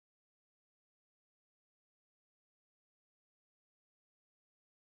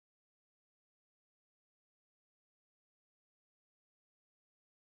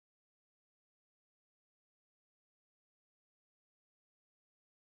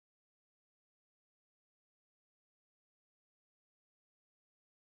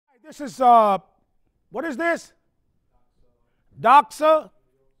This is, what is this? Doxa.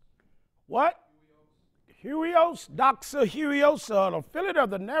 What? Huios. Doxa Huios, an affiliate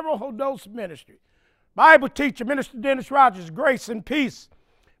of the Navajo Dose Ministry. Bible teacher, Minister Dennis Rogers, grace and peace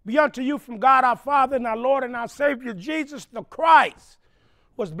be unto you from God our Father and our Lord and our Savior, Jesus the Christ,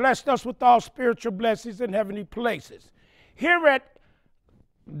 who has blessed us with all spiritual blessings in heavenly places. Here at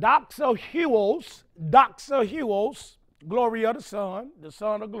Doxa Huios, glory of the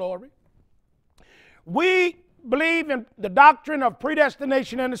Son of glory, we believe in the doctrine of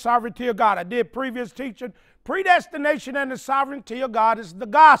predestination and the sovereignty of God. I did previous teaching. Predestination and the sovereignty of God is the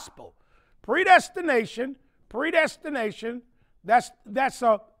gospel. Predestination, that's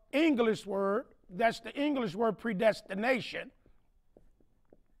a English word. That's the English word predestination.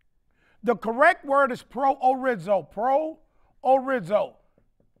 The correct word is pro-orizo. Pro-orizo.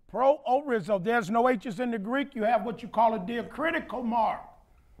 There's no H's in the Greek. You have what you call a diacritical mark.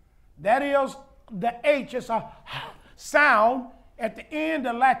 That is, the H is a sound at the end.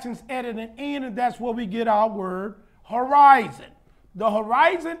 The Latins added an N, and that's where we get our word horizon. The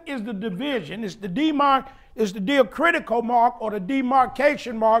horizon is the division. It's the diacritical mark or the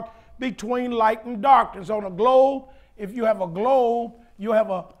demarcation mark between light and darkness. On a globe, if you have a globe, you have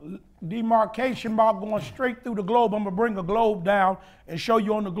a demarcation mark going straight through the globe. I'm going to bring a globe down and show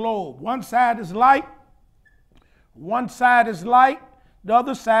you on the globe. One side is light. The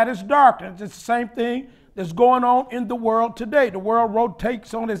other side is darkness. It's the same thing that's going on in the world today. The world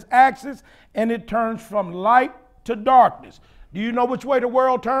rotates on its axis and it turns from light to darkness. Do you know which way the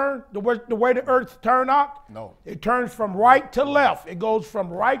world turns? The way the earth turns out? No. It turns from right to left. It goes from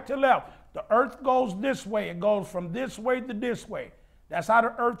right to left. The earth goes this way. It goes from this way to this way. That's how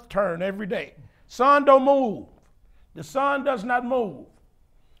the earth turns every day. Sun don't move. The sun does not move.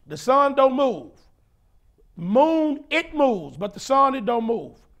 The sun don't move. Moon, it moves, but the sun, it don't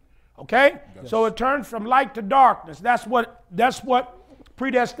move. Okay? Yes. So it turns from light to darkness. That's what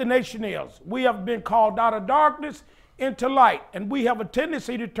predestination is. We have been called out of darkness into light, and we have a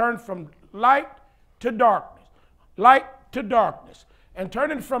tendency to turn from light to darkness. Light to darkness. And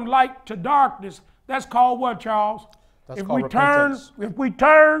turning from light to darkness, that's called what, Charles? That's called repentance. If we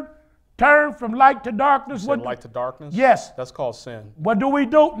turn from light to darkness. What? Light to darkness? Yes. That's called sin. What do we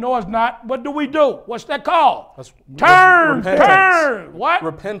do? No, it's not. What do we do? What's that called? That's turn. What?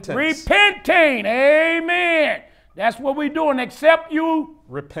 Repentance. Repenting. Amen. That's what we're doing. Except you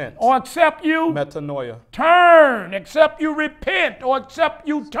repent. Or except you metanoia. Turn. Except you repent or except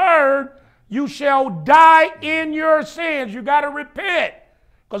you turn, you shall die in your sins. You got to repent.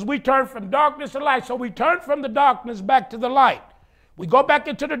 Because we turn from darkness to light. So we turn from the darkness back to the light. We go back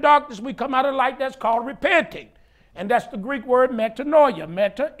into the darkness, we come out of light. That's called repenting. And that's the Greek word metanoia.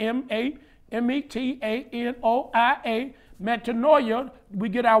 Meta, M-A-M-E-T-A-N-O-I-A. Metanoia, we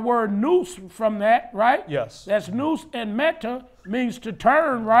get our word nous from that, right? Yes. That's nous, and meta means to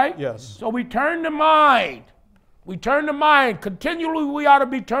turn, right? Yes. So we turn the mind. We turn the mind. Continually we ought to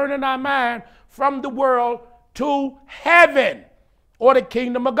be turning our mind from the world to heaven or the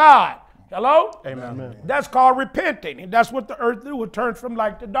kingdom of God. Hello? Amen. That's called repenting, and that's what the earth do. It turns from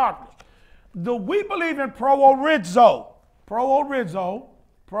light to darkness. We believe in pro-orizo.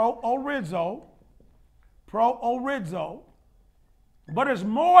 But there's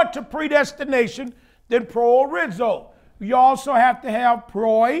more to predestination than pro-orizo. You also have to have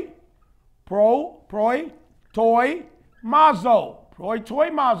toi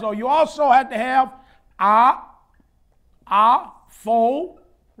mazo. You also have to have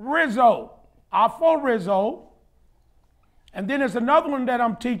Aforizo. And then there's another one that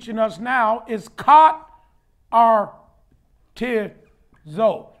I'm teaching us now is kat artizo.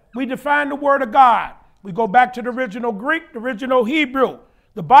 We define the word of God. We go back to the original Greek, the original Hebrew.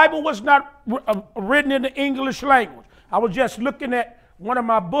 The Bible was not written in the English language. I was just looking at one of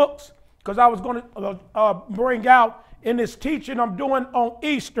my books because I was going to bring out in this teaching I'm doing on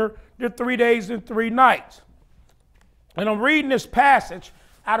Easter, the 3 days and 3 nights. And I'm reading this passage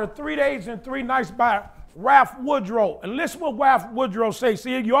out of 3 days and 3 nights by Ralph Woodrow. And listen what Ralph Woodrow says.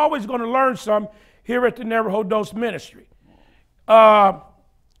 See, you're always going to learn something here at the Navajo Dose Ministry.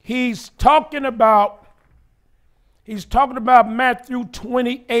 He's talking about Matthew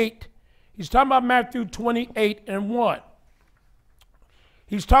 28. He's talking about Matthew 28 and 1.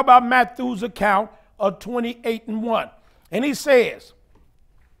 He's talking about Matthew's account of 28 and 1. And he says,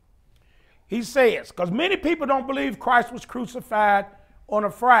 because many people don't believe Christ was crucified on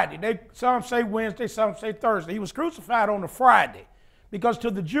a Friday. Some say Wednesday, some say Thursday. He was crucified on a Friday because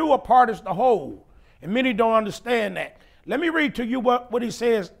to the Jew a part is the whole. And many don't understand that. Let me read to you what he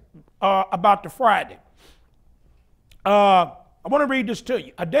says about the Friday. I want to read this to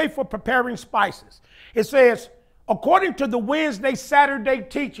you. A day for preparing spices. It says, according to the Wednesday, Saturday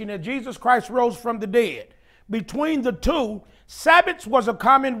teaching that Jesus Christ rose from the dead, between the two, Sabbath was a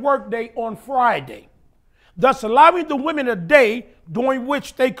common work day on Friday, thus allowing the women a day during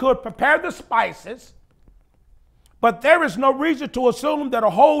which they could prepare the spices. But there is no reason to assume that a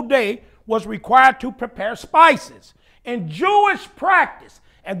whole day was required to prepare spices. In Jewish practice,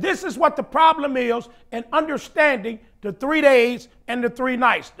 and this is what the problem is in understanding the 3 days and the 3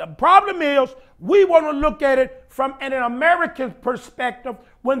 nights. The problem is we want to look at it from an American perspective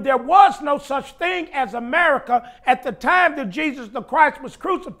when there was no such thing as America at the time that Jesus the Christ was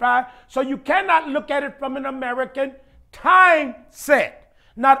crucified. So you cannot look at it from an American time set.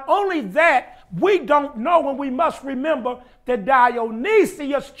 Not only that, we don't know, and we must remember that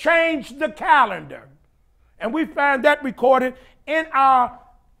Dionysius changed the calendar. And we find that recorded in our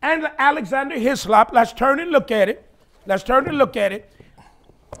Alexander Hislop. Let's turn and look at it. Let's turn and look at it.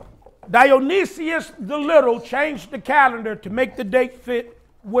 Dionysius the Little changed the calendar to make the date fit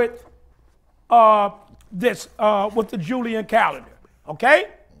with with the Julian calendar. Okay?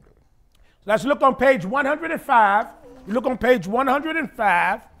 Let's look on page 105. You look on page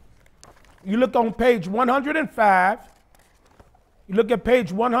 105. You look on page 105. You look at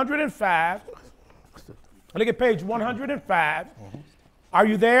page 105. Look at page 105. Are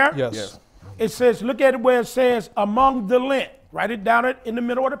you there? Yes. Yes. It says, look at it where it says among the Lent. Write it down in the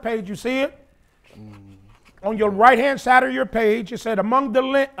middle of the page. You see it? On your right-hand side of your page, it said among the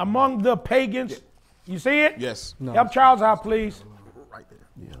Lent, among the pagans. You see it? Yes. No. Help Charles out, please. Right there.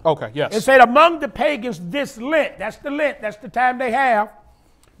 Yeah. Okay, yes. It said among the pagans this Lent. That's the Lent. That's the time they have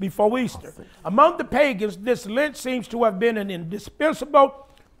before Easter. Among the pagans, this Lent seems to have been an indispensable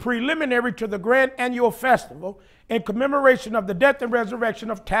preliminary to the grand annual festival in commemoration of the death and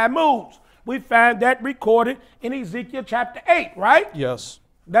resurrection of Tammuz. We find that recorded in Ezekiel chapter 8, right? Yes.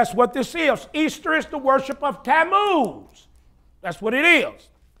 That's what this is. Easter is the worship of Tammuz. That's what it is.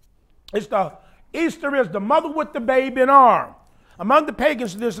 Easter is the mother with the babe in arms. Among the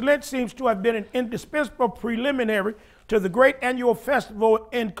pagans, this Lent seems to have been an indispensable preliminary to the great annual festival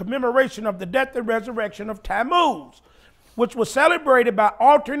in commemoration of the death and resurrection of Tammuz, which was celebrated by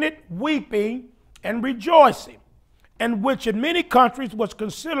alternate weeping and rejoicing, and which in many countries was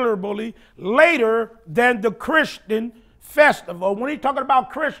considerably later than the Christian festival. When he's talking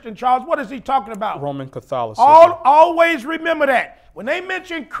about Christian, Charles, what is he talking about? Roman Catholicism. Always remember that. When they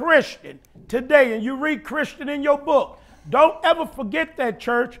mention Christian today, and you read Christian in your book, don't ever forget that,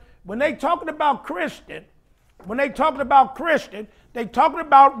 church. When they talking about Christian, they talking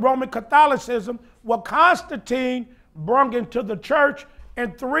about Roman Catholicism, what Constantine brought into the church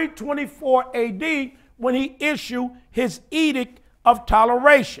in 324 AD when he issued his edict of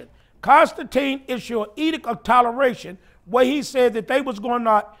toleration. Constantine issued an edict of toleration where he said that they was going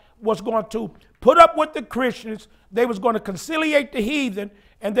to put up with the Christians, they was going to conciliate the heathen,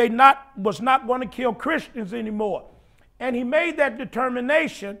 and they was not going to kill Christians anymore. And he made that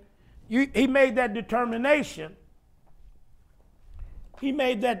determination. He made that determination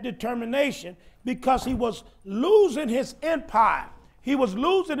because he was losing his empire. He was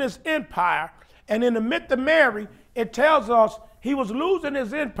losing his empire. And in the myth of Mary, it tells us he was losing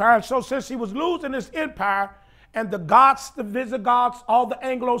his empire. So since he was losing his empire, and the Goths, the Visigoths, all the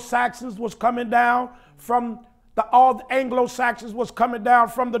Anglo-Saxons was coming down from all the Anglo-Saxons was coming down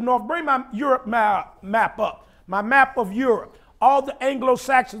from the north. Bring my Europe map up, my map of Europe. All the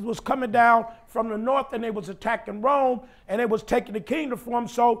Anglo-Saxons was coming down from the north, and they was attacking Rome, and they was taking the kingdom from him.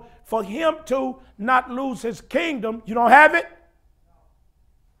 So for him to not lose his kingdom, you don't have it?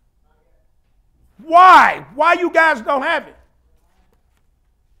 Why? Why you guys don't have it?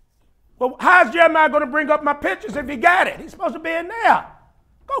 Well, how's Jeremiah going to bring up my pictures if he got it? He's supposed to be in there.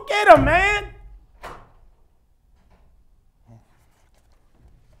 Go get him, man.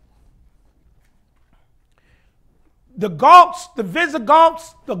 The Goths, the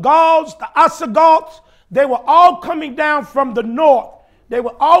Visigoths, the Gauls, the Ostrogoths, they were all coming down from the north. They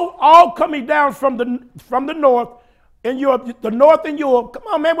were all coming down from the north in Europe, the north in Europe. Come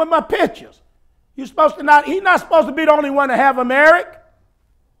on, man, with my pictures. He's not supposed to be the only one to have them, Eric.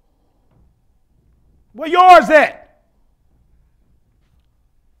 Where yours at?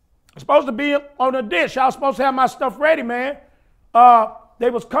 It's supposed to be on a dish. I was supposed to have my stuff ready, man. They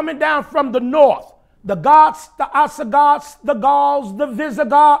was coming down from the north. The Goths, the Ostrogoths, the Gauls, the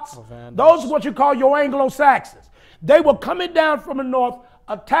Visigoths. Those are what you call your Anglo-Saxons. They were coming down from the north,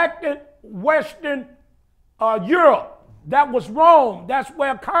 attacking Western Europe. That was Rome. That's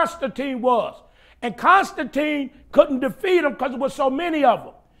where Constantine was. And Constantine couldn't defeat them because there were so many of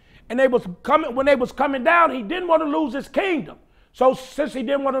them. And when they was coming down, he didn't want to lose his kingdom. So since he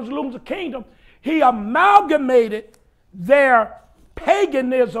didn't want to lose the kingdom, he amalgamated their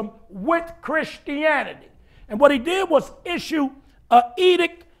paganism with Christianity. And what he did was issue an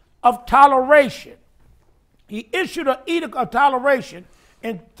edict of toleration. He issued an edict of toleration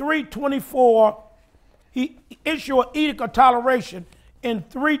in 324. He issued an edict of toleration in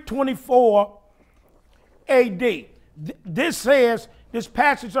 324 AD. This says, this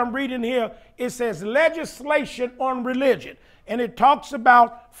passage I'm reading here, it says legislation on religion. And it talks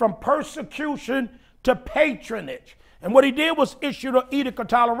about from persecution to patronage. And what he did was issue an edict of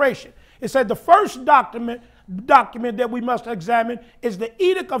toleration. It said the first document that we must examine is the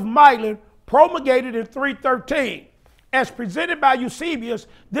Edict of Milan, promulgated in 313. As presented by Eusebius,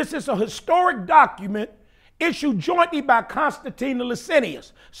 this is a historic document issued jointly by Constantine and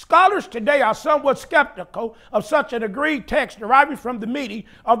Licinius. Scholars today are somewhat skeptical of such an agreed text deriving from the meeting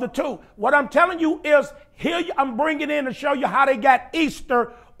of the two. What I'm telling you is, here I'm bringing in to show you how they got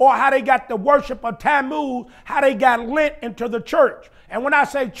Easter, or how they got the worship of Tammuz, how they got Lent into the church. And when I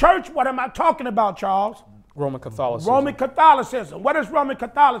say church, what am I talking about, Charles? Roman Catholicism. Roman Catholicism. What is Roman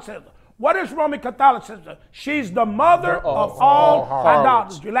Catholicism? What is Roman Catholicism? She's the mother of all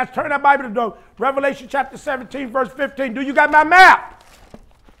idolatry. Let's turn that Bible to Revelation chapter 17, verse 15. Do you got my map?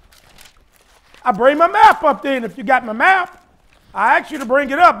 I bring my map up then if you got my map. I asked you to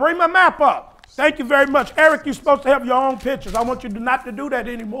bring it up. Bring my map up. Thank you very much. Eric, you're supposed to have your own pictures. I want you not to do that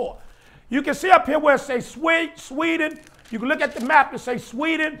anymore. You can see up here where it says Sweden. You can look at the map and say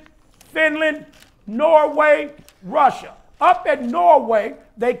Sweden, Finland, Norway, Russia. Up at Norway,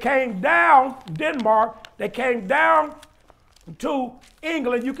 they came down, Denmark, they came down to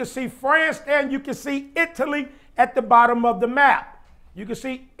England. You can see France there, and you can see Italy at the bottom of the map. You can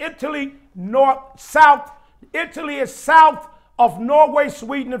see Italy, north, south. Italy is south of Norway,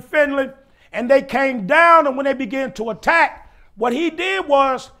 Sweden, and Finland. And they came down, and when they began to attack, what he did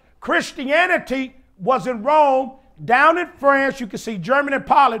was Christianity was in Rome. Down in France, you can see Germany and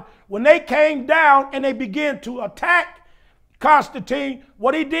Poland. When they came down and they began to attack Constantine,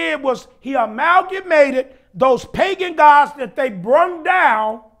 what he did was he amalgamated those pagan gods that they brought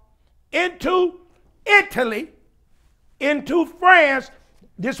down into Italy, into France.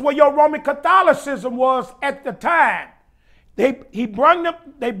 This is where your Roman Catholicism was at the time. They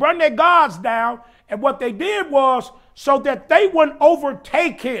brought their gods down, and what they did was so that they wouldn't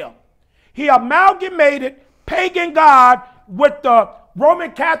overtake him. He amalgamated pagan God with the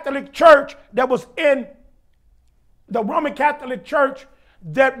Roman Catholic Church that was in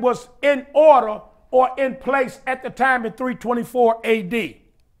order or in place at the time in 324 AD.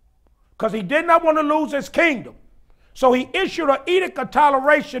 Because he did not want to lose his kingdom. So he issued an edict of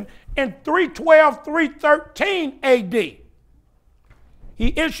toleration in 312, 313 AD.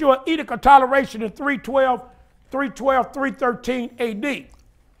 He issued an edict of toleration in 312, 313 AD.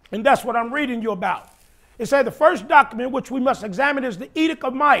 And that's what I'm reading you about. It said the first document which we must examine is the Edict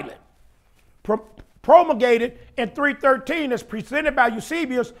of Milan, promulgated in 313 as presented by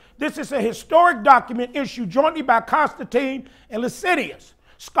Eusebius. This is a historic document issued jointly by Constantine and Licinius.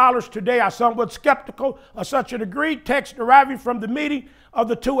 Scholars today are somewhat skeptical of such an agreed text deriving from the meeting of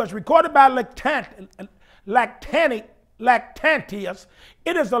the two as recorded by Lactantius.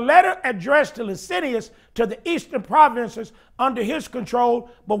 It is a letter addressed to Licinius to the eastern provinces under his control,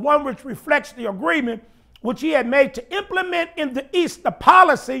 but one which reflects the agreement which he had made to implement in the East the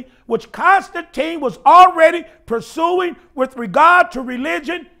policy which Constantine was already pursuing with regard to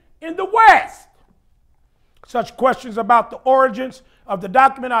religion in the West. Such questions about the origins of the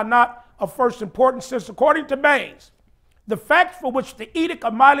document are not of first importance, since according to Baines, the facts for which the Edict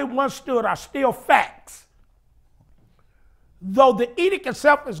of Milan once stood are still facts, though the edict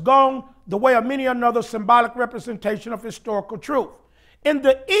itself is gone the way of many another symbolic representation of historical truth. In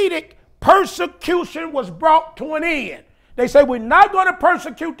the edict, persecution was brought to an end. They say we're not going to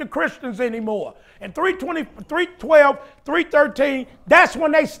persecute the Christians anymore. In 312, 313, that's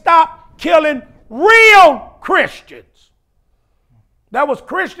when they stopped killing real Christians. That was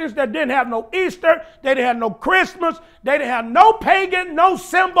Christians that didn't have no Easter, they didn't have no Christmas, they didn't have no pagan, no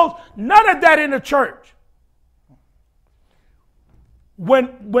symbols, none of that in the church.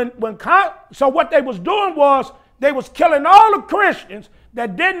 So what they was doing was they was killing all the Christians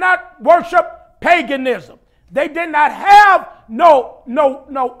that did not worship paganism. They did not have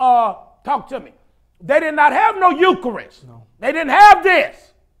talk to me. They did not have no Eucharist. No. They didn't have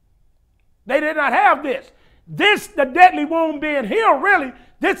this. They did not have this. This, the deadly wound being healed, really,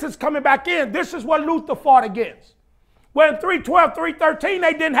 this is coming back in. This is what Luther fought against. When in 312, 313,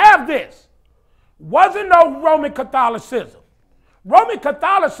 they didn't have this. Wasn't no Roman Catholicism. Roman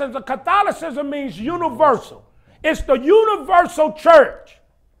Catholicism means universal. It's the universal church.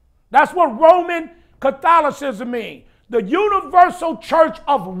 That's what Roman Catholicism means. The universal church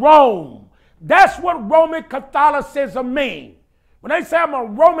of Rome. That's what Roman Catholicism means. When they say I'm a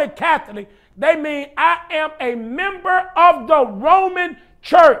Roman Catholic, they mean I am a member of the Roman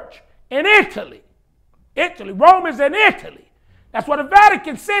church in Italy. Italy. Rome is in Italy. That's where the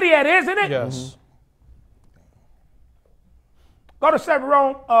Vatican City at, isn't it? Yes. Go to 7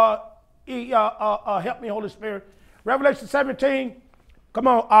 Rome. Help me, Holy Spirit. Revelation 17. Come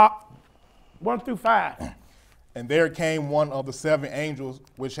on, 1 through 5. And there came one of the 7 angels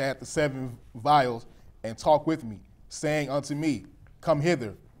which had the 7 vials, and talked with me, saying unto me, Come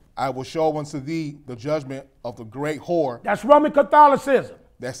hither, I will show unto thee the judgment of the great whore. That's Roman Catholicism.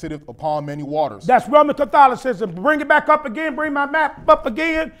 That sitteth upon many waters. That's Roman Catholicism. Bring it back up again. Bring my map up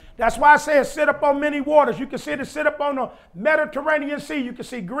again. That's why I say it sit up on many waters. You can see it sit up on the Mediterranean Sea. You can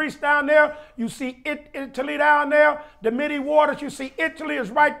see Greece down there. You see Italy down there. The many waters. You see Italy is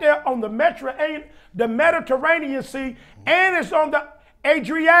right there on the Mediterranean Sea, and it's on the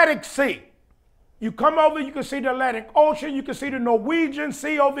Adriatic Sea. You come over, you can see the Atlantic Ocean. You can see the Norwegian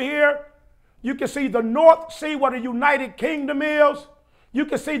Sea over here. You can see the North Sea where the United Kingdom is. You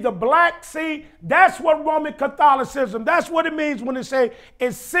can see the Black Sea. That's what Roman Catholicism, that's what it means when it say,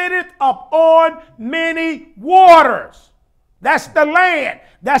 it sitteth upon many waters. That's the land.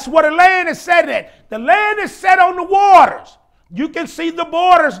 That's what the land is set at. The land is set on the waters. You can see the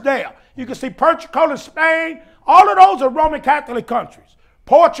borders there. You can see Portugal and Spain. All of those are Roman Catholic countries.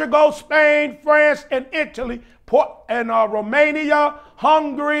 Portugal, Spain, France, and Italy, and Romania,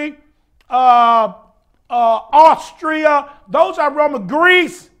 Hungary, Austria, those are Roman.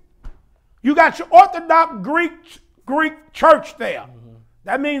 Greece, you got your Orthodox Greek church there.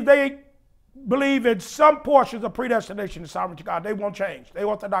 That means they believe in some portions of predestination and sovereignty God. They won't change. They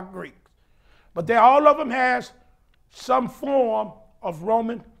Orthodox Greeks. But all of them has some form of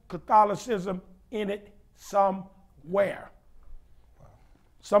Roman Catholicism in it somewhere.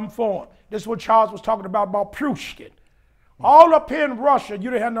 Some form. This is what Charles was talking about Pushkin. All up here in Russia, you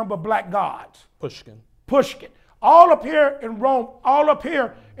didn't have none but black gods. Pushkin. All up here in Rome, all up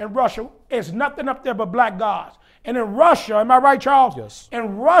here in Russia, is nothing up there but black gods. And in Russia, am I right, Charles? Yes.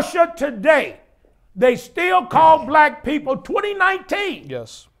 In Russia today, they still call black people 2019.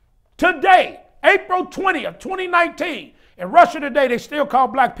 Yes. Today, April 20th, 2019, in Russia today, they still call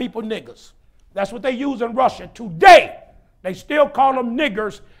black people niggers. That's what they use in Russia today. They still call them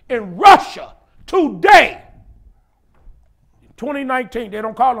niggers in Russia today. 2019, they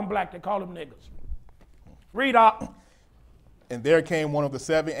don't call them black, they call them niggers. Read up. And there came one of the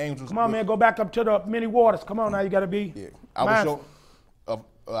 7 angels. Come on, man, go back up to the many waters. Come on now, you got to be. Yeah.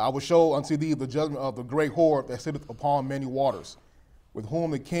 I will show unto thee the judgment of the great whore that sitteth upon many waters, with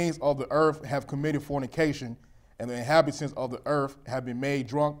whom the kings of the earth have committed fornication, and the inhabitants of the earth have been made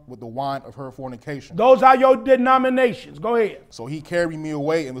drunk with the wine of her fornication. Those are your denominations. Go ahead. So he carried me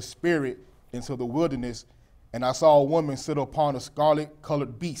away in the spirit into the wilderness, and I saw a woman sit upon a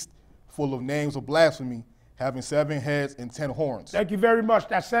scarlet-colored beast, full of names of blasphemy, having 7 heads and 10 horns. Thank you very much.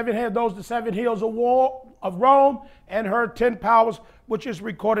 That 7 heads, those are the 7 hills of Rome, and her 10 powers, which is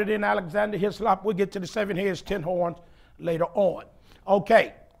recorded in Alexander Hislop. We'll get to the 7 heads, 10 horns later on.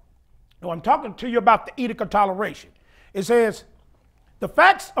 Okay. Now I'm talking to you about the Edict of Toleration. It says, the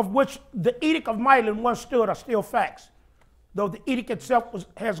facts of which the Edict of Milan once stood are still facts, though the edict itself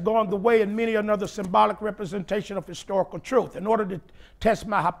has gone the way in many another symbolic representation of historical truth. In order to test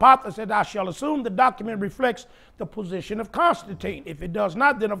my hypothesis, I shall assume the document reflects the position of Constantine. If it does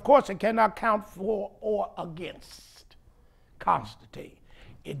not, then of course it cannot count for or against Constantine.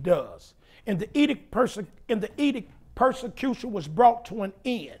 It does. In the edict, persecution was brought to an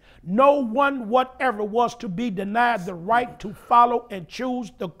end. No one whatever was to be denied the right to follow and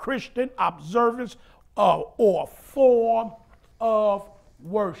choose the Christian observance or form of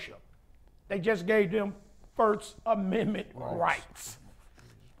worship. They just gave them First Amendment rights.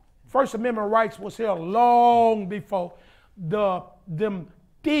 First Amendment rights was held long before them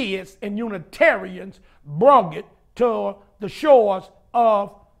deists and Unitarians brought it to the shores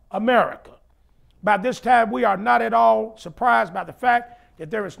of America. By this time, we are not at all surprised by the fact that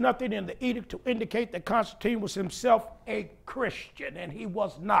there is nothing in the edict to indicate that Constantine was himself a Christian, and he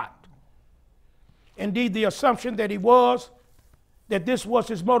was not. Indeed, the assumption that this was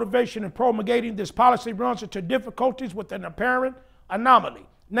his motivation in promulgating this policy runs into difficulties with an apparent anomaly.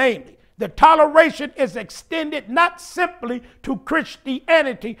 Namely, the toleration is extended not simply to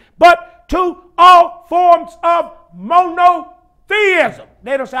Christianity, but to all forms of monotheism. Theism.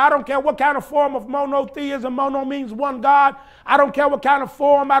 They don't say, I don't care what kind of form of monotheism. Mono means one God. I don't care what kind of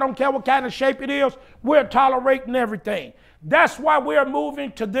form. I don't care what kind of shape it is. We're tolerating everything. That's why we're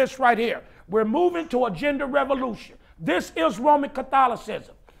moving to this right here. We're moving to a gender revolution. This is Roman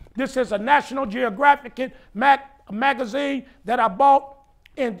Catholicism. This is a National Geographic magazine that I bought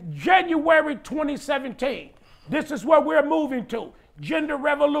in January 2017. This is where we're moving to, gender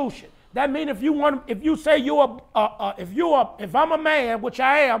revolution. That means if I'm a man, which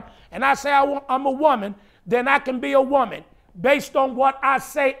I am, and I say I'm a woman, then I can be a woman based on what I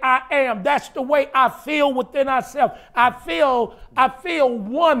say I am. That's the way I feel within myself. I feel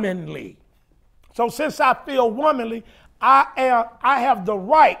womanly. So since I feel womanly, I have the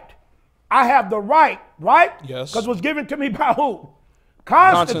right. I have the right, right? Yes. Because it was given to me by who?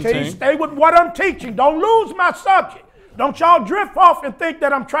 Constantine. Stay with what I'm teaching. Don't lose my subject. Don't y'all drift off and think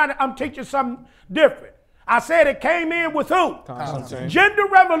that I'm teaching something different. I said it came in with who? Constantine. Gender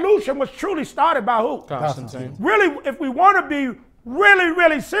revolution was truly started by who? Constantine. Really, if we want to be really,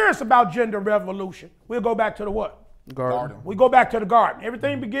 really serious about gender revolution, we'll go back to the what? Garden. We go back to the garden.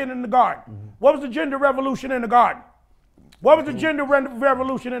 Everything began in the garden. What was the gender revolution in the garden? What was the gender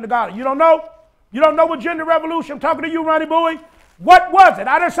revolution in the garden? You don't know? You don't know what gender revolution? I'm talking to you, Ronnie Bowie. What was it?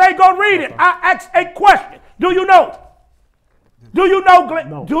 I didn't say go read it. I asked a question. Do you know? Do you know, Glenn?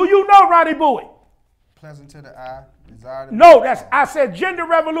 No. Do you know, Ronnie Bowie? Pleasant to the eye, desire to No, I said gender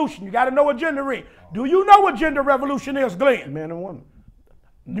revolution. You got to know what gender is. Do you know what gender revolution is, Glenn? Man and woman.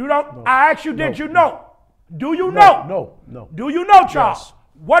 You don't? No. I asked you, did you know? Do you know? No. Do you know, Charles? Yes.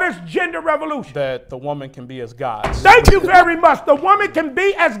 What is gender revolution? That the woman can be as gods. Thank you very much. The woman can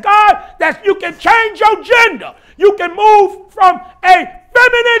be as God, that you can change your gender. You can move from a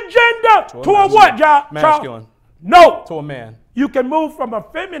feminine gender to a what, Charles? Masculine. No. To a man. You can move from a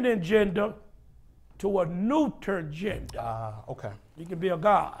feminine gender to a neuter gender. Okay. You can be a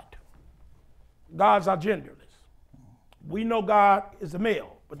God. Gods are genderless. We know God is a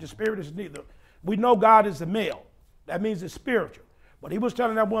male, but the spirit is neither. We know God is a male. That means it's spiritual. But he was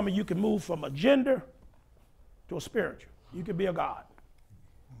telling that woman you can move from a gender to a spiritual. You can be a God.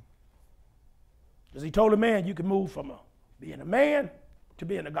 Because he told a man you can move from being a man to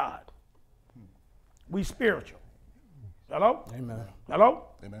being a God. We spiritual. Hello? Amen. Hello?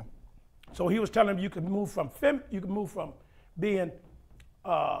 Amen. So he was telling him you can move from being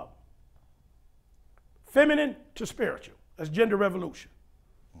feminine to spiritual. That's gender revolution.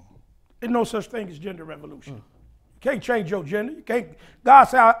 There's no such thing as gender revolution. You can't change your gender. You can't. God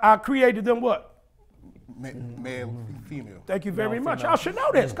said I created them what? Male, female. Thank you very much. Y'all should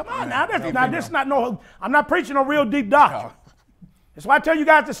know this. Come on now. I'm not preaching a real deep doctrine. That's why I tell you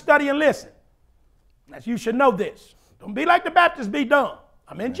guys to study and listen. You should know this. Don't be like the Baptists be dumb.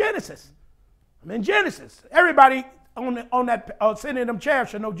 I'm in Genesis. Everybody on that sitting in them chairs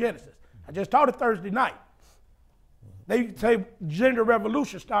should know Genesis. I just taught it Thursday night. They say gender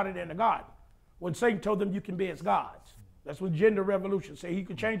revolution started in the garden when Satan told them you can be as gods. That's what gender revolution say. You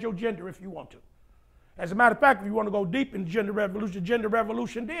can change your gender if you want to. As a matter of fact, if you want to go deep in gender revolution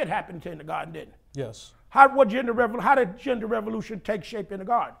did happen in the garden, didn't it? Yes. How did gender revolution take shape in the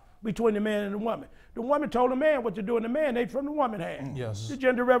garden between the man and the woman? The woman told the man what to do, and the man ate from the woman's hand. Yes. The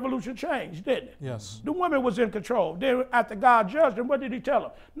gender revolution changed, didn't it? Yes. The woman was in control. Then after God judged him, what did he tell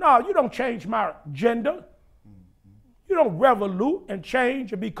her? No, you don't change my gender. You don't revolute and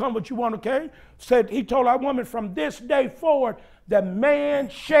change and become what you want to be. He told that woman, from this day forward, the man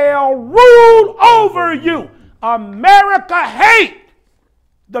shall rule over you. America hate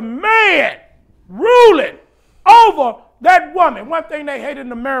the man ruling over that woman. One thing they hate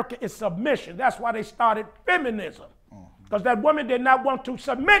in America is submission. That's why they started feminism. Because that woman did not want to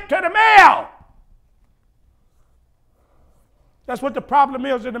submit to the male. That's what the problem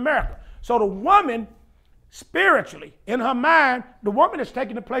is in America. So the woman, spiritually, in her mind, the woman is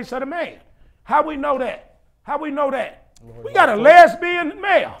taking the place of the man. How we know that? We got a lesbian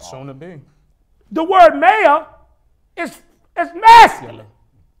male. Soon to be. The word male is masculine.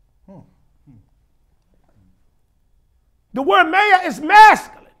 The word male is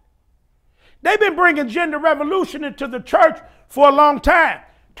masculine. They've been bringing gender revolution into the church for a long time.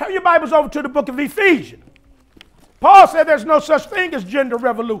 Turn your Bibles over to the book of Ephesians. Paul said there's no such thing as gender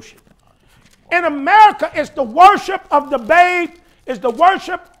revolution. In America, it's the worship of the babe. It's the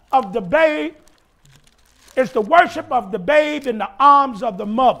worship of the babe. It's the worship of the babe in the arms of the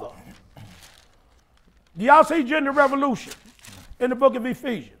mother. Do y'all see gender revolution in the book of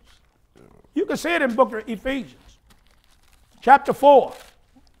Ephesians? You can see it in the book of Ephesians. Chapter 4.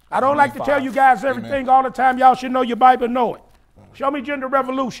 I don't like to tell you guys everything all the time. Y'all should know your Bible and know it. Show me gender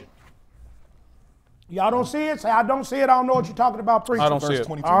revolution. Y'all don't see it? Say, I don't see it. I don't know what you're talking about, preacher. I don't see Verse it.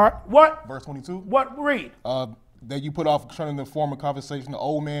 22. All right. What? Verse 22. What? Read. That you put off concerning the former conversation, the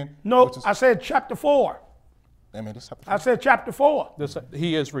old man. No, which is, I said chapter 4. Amen. This chapter I said chapter 4.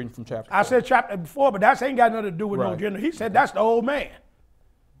 He is reading from chapter 4. I said chapter 4, but that ain't got nothing to do with no Right. gender. He said that's the old man.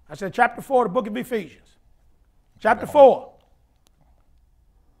 I said chapter 4, the book of Ephesians. Chapter 4.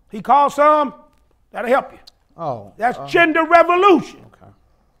 He called some, that'll help you. Oh. That's gender revolution. Okay.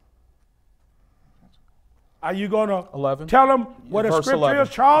 Are you going to 11. tell them what a Verse scripture 11. is,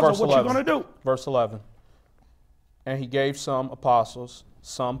 Charles, Verse or what 11. you're going to do? Verse 11. And he gave some apostles,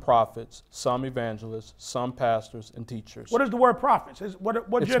 some prophets, some evangelists, some pastors and teachers. What is the word prophets? What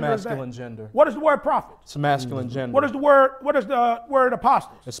It's gender is that? masculine gender. What is the word prophet? It's masculine gender. What is the word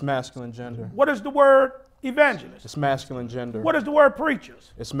apostles? It's masculine gender. What is the word evangelist? It's masculine gender. What is the word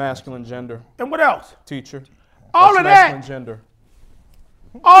preachers? It's masculine gender. And what else? Teacher. All That's of masculine that. gender.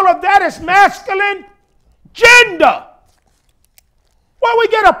 All of that is masculine gender. Where we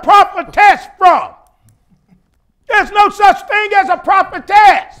get a prophetess from? There's no such thing as a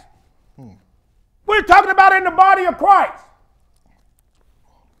prophetess. We're talking about in the body of Christ.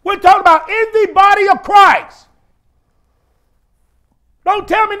 We're talking about in the body of Christ. Don't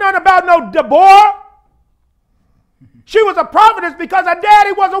tell me nothing about no Deborah. She was a prophetess because her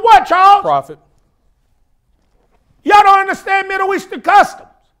daddy was a what, Charles? Prophet. Y'all don't understand Middle Eastern customs.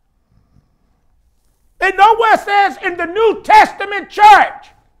 It nowhere says in the New Testament church,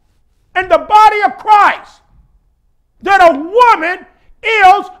 in the body of Christ, that a woman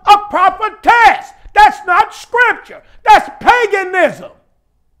is a prophetess. That's not scripture. That's paganism.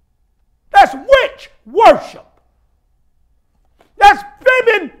 That's witch worship. That's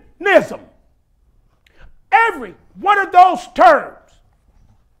feminism. Every one of those terms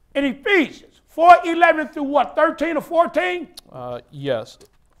in Ephesians 4:11 through what, 13 or 14? Yes.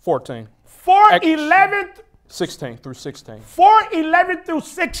 14. 4:11 16 through 16. 4:11 through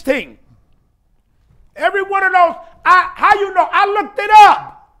 16. Every one of those, how you know? I looked it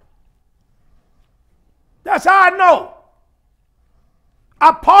up. That's how I know.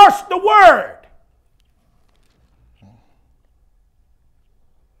 I parsed the word.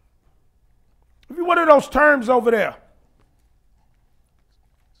 Every one of those terms over there,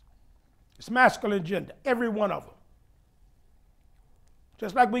 it's masculine gender. Every one of them.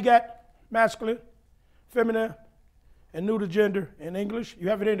 Just like we got masculine, feminine, and neuter gender in English, you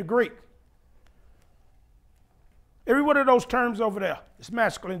have it in the Greek. Every one of those terms over there is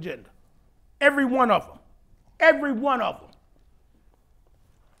masculine gender. Every one of them. Every one of them.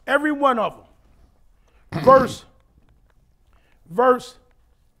 Every one of them. Verse,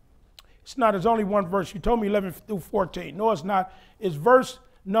 it's not, there's only one verse. You told me 11 through 14. No, it's not. It's verse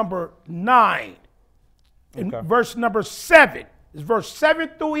number 9. And Okay. verse number 7. It's verse 7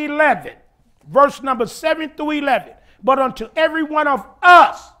 through 11. Verse number 7 through 11. But unto every one of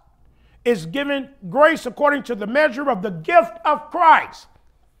us is given grace according to the measure of the gift of Christ.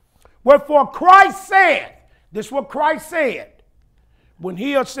 Wherefore Christ said, this is what Christ said, when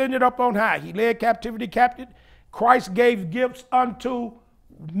he ascended up on high, he led captivity captive. Christ gave gifts unto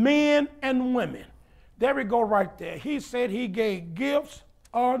men and women. There we go right there. He said he gave gifts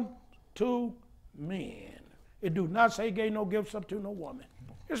unto men. It do not say he gave no gifts up to no woman.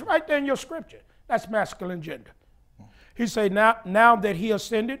 It's right there in your scripture. That's masculine gender. He said, now that he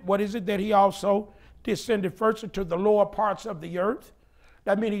ascended, what is it that he also descended first into the lower parts of the earth?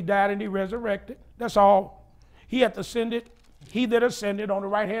 That means he died and he resurrected. That's all. He hath ascended, he that ascended on the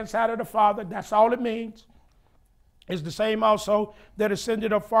right-hand side of the Father. That's all it means. It's the same also that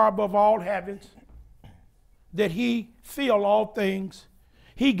ascended up far above all heavens, that he fill all things.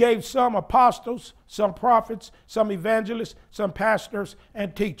 He gave some apostles, some prophets, some evangelists, some pastors,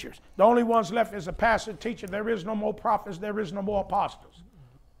 and teachers. The only ones left is a pastor, teacher. There is no more prophets. There is no more apostles.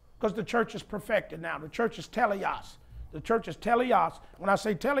 Because the church is perfected now. The church is teleos. The church is teleos. When I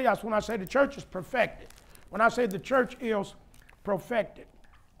say teleos, when I say the church is perfected. When I say the church is perfected.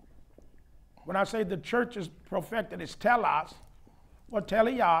 When I say the church is perfected, it's telos. Or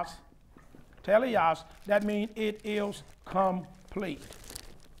teleos. Teleos, that means it is complete.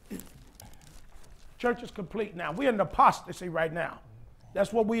 Church is complete now. We're in apostasy right now.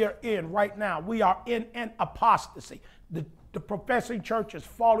 That's what we are in right now. We are in an apostasy. The professing church is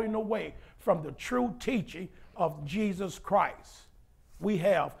falling away from the true teaching of Jesus Christ. We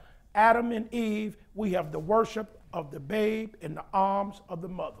have Adam and Eve. We have the worship of the babe in the arms of the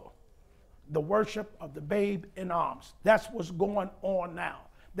mother. The worship of the babe in arms. That's what's going on now.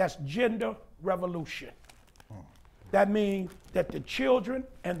 That's gender revolution. That means that the children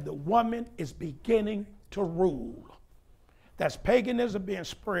and the woman is beginning to rule. That's paganism being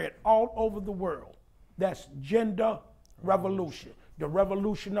spread all over the world. That's gender revolution. The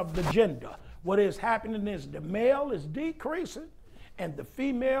revolution of the gender. What is happening is the male is decreasing and the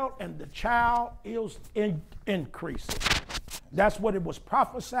female and the child is increasing. That's what it was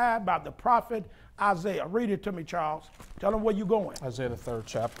prophesied by the prophet Isaiah. Read it to me, Charles. Tell them where you're going. Isaiah the 3rd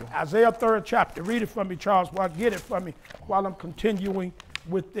chapter. Isaiah 3rd chapter. Read it for me, Charles, while get it for me while I'm continuing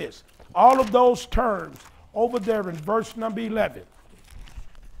with this. All of those terms over there in verse number 11.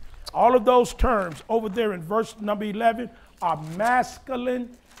 All of those terms over there in verse number 11 are masculine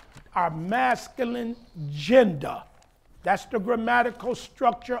gender. That's the grammatical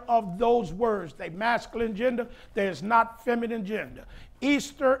structure of those words. They masculine gender. There's not feminine gender.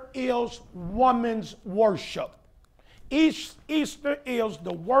 Easter is woman's worship. Easter is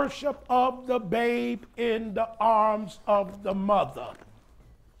the worship of the babe in the arms of the mother.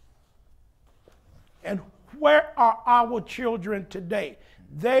 And where are our children today?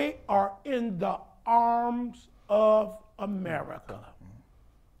 They are in the arms of America.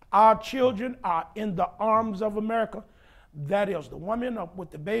 Our children are in the arms of America. That is the woman up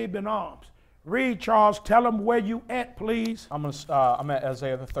with the babe in arms. Read, Charles. Tell them where you at, please. I'm at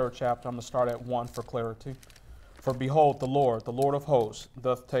Isaiah the 3rd chapter. I'm going to start at 1 for clarity. For behold, the Lord of hosts,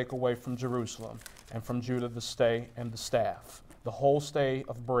 doth take away from Jerusalem and from Judah the stay and the staff, the whole stay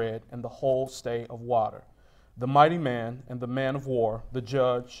of bread and the whole stay of water. The mighty man and the man of war, the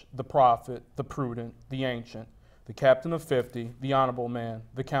judge, the prophet, the prudent, the ancient, the captain of 50, the honorable man,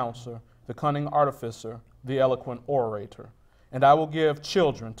 the counselor, the cunning artificer, the eloquent orator. And I will give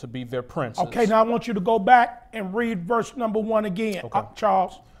children to be their princes. Okay, now I want you to go back and read verse number 1 again, Okay.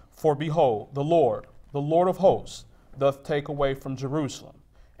 Charles. For behold, the Lord of hosts, doth take away from Jerusalem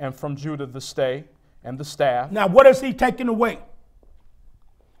and from Judah the stay and the staff. Now, what is he taking away?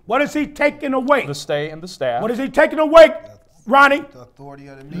 What is he taking away? The stay and the staff. What is he taking away, Ronnie? The authority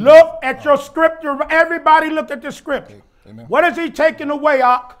of the knee. Look at your scripture. Everybody look at the scripture. Amen. What is he taking away,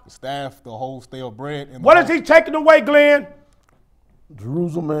 Ak? The staff, the whole stay of bread. And What is he taking away, Glenn?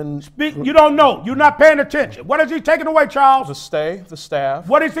 Jerusalem and You don't know. You're not paying attention. What is he taking away, Charles? The stay, the staff.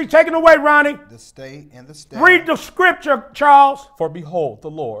 What is he taking away, Ronnie? The stay and the staff. Read the scripture, Charles. For behold, the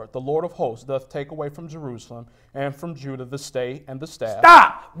Lord of hosts, doth take away from Jerusalem and from Judah the stay and the staff.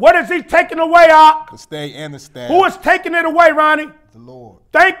 Stop. What is he taking away, Ak? the stay and the staff. Who is taking it away, Ronnie? The Lord.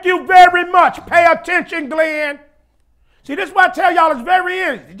 Thank you very much. Pay attention, Glenn. See, this is why I tell y'all it's very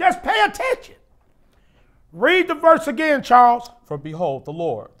easy. Just pay attention. Read the verse again, Charles. For behold, the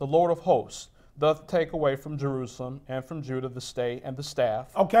Lord of hosts, doth take away from Jerusalem and from Judah the stay and the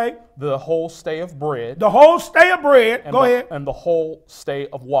staff. Okay. The whole stay of bread. The whole stay of bread. and Go the, ahead. And the whole stay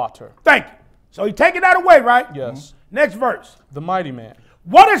of water. Thank you. So he taking that away, right? Yes. Next verse. The mighty man.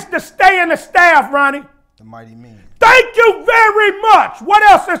 What is the stay and the staff, Ronnie? The mighty man. Thank you very much. What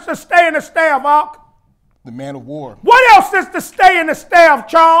else is the stay and the staff, Ak? The man of war. What else is the stay and the staff,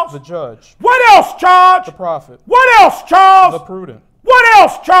 Charles? The judge. What else, Charles? The prophet. What else, Charles? The prudent. What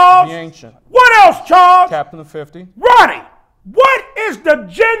else, Charles? The ancient. What else, Charles? Captain of 50. Ronnie, what is the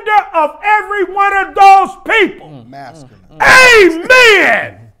gender of every one of those people? Masculine.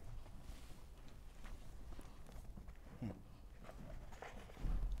 Amen.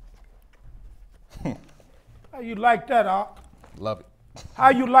 How you like that, Ak? Love it. How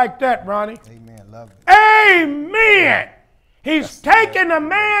you like that, Ronnie? Amen. Love it. Amen. He's taking a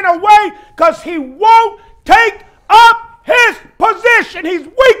man away because he won't take up his position. He's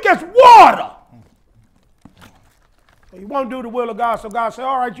weak as water. He won't do the will of God, so God said,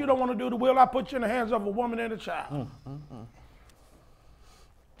 all right, you don't want to do the will. I put you in the hands of a woman and a child.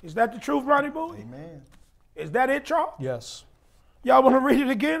 Is that the truth, Ronnie Bowie? Amen. Is that it, Charles? Yes. Y'all want to read it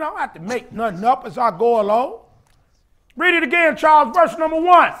again? I don't have to make nothing up as I go along. Read it again, Charles, verse number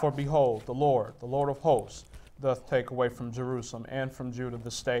 1. For behold, the Lord of hosts, doth take away from Jerusalem and from Judah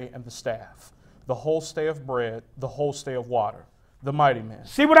the stay and the staff, the whole stay of bread, the whole stay of water, the mighty man.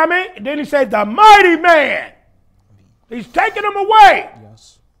 See what I mean? And then he said, the mighty man. He's taking him away.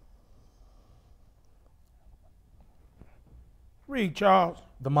 Yes. Read, Charles.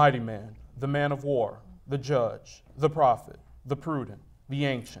 The mighty man, the man of war, the judge, the prophet, the prudent, the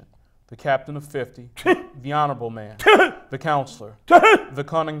ancient, the captain of 50, the honorable man, the counselor, the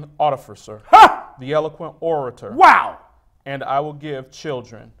cunning artificer, Ha! the eloquent orator. Wow. And I will give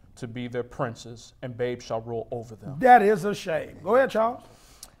children to be their princes, and babes shall rule over them. That is a shame. Go ahead, Charles.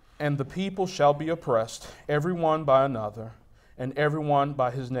 And the people shall be oppressed, every one by another, and every one by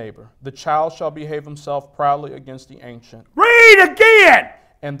his neighbor. The child shall behave himself proudly against the ancient. Read again.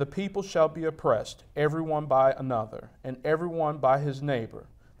 And the people shall be oppressed, every one by another, and every one by his neighbor.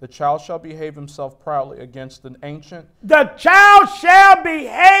 The child shall behave himself proudly against the ancient. The child shall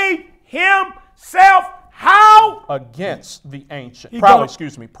behave himself himself how? Against the ancient. He Proudly, gonna-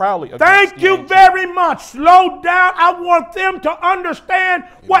 excuse me. Proudly against Thank the you ancient. very much. Slow down. I want them to understand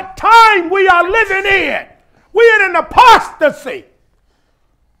what time we are living in. We're in apostasy.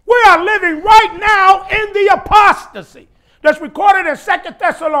 We are living right now in the apostasy that's recorded in 2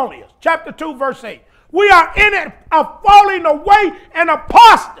 Thessalonians chapter 2, verse 8. We are in it, a falling away and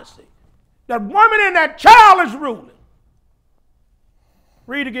apostasy. That woman and that child is ruling.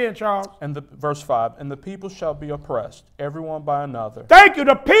 Read again, Charles. And verse 5, and the people shall be oppressed, everyone by another. Thank you.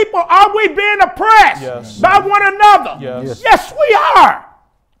 The people, are we being oppressed Yes. by one another? Yes. Yes, we are.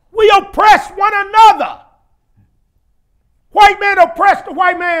 We oppress one another. White man oppress the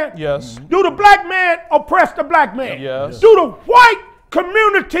white man. Yes. Do the black man oppress the black man? Yes. Do the white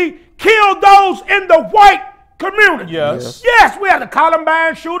community kill those in the white community? Yes. Yes, we have the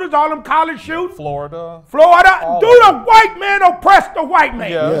Columbine shooters, all them college shooters. Florida. Florida. All Do of the white man oppress the white man?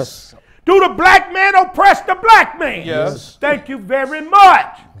 Yes. Do the black man oppress the black man? Yes. Thank you very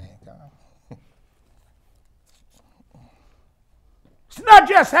much. It's not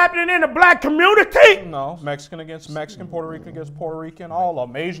just happening in the black community. No, Mexican against Mexican, Puerto Rican against Puerto Rican, all of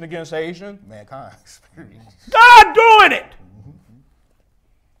them. Asian against Asian. Mankind experience. God doing it.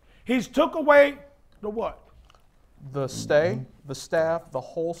 He's took away the what? The stay, the staff, the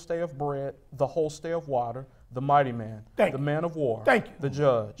whole stay of bread, the whole stay of water, the mighty man, Thank the you. man of war, Thank you. the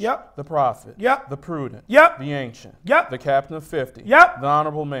judge, Yep. the prophet, Yep. the prudent, Yep. the ancient, Yep. the captain of 50, Yep. the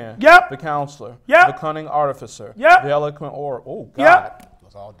honorable man, Yep. the counselor, Yep. the cunning artificer, Yep. the eloquent orator. Oh, God. Yep.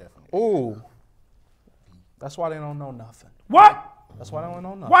 It's all different. Ooh. That's why they don't know nothing. What? That's why they don't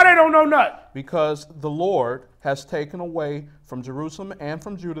know nothing. Why they don't know nothing? Because the Lord has taken away from Jerusalem and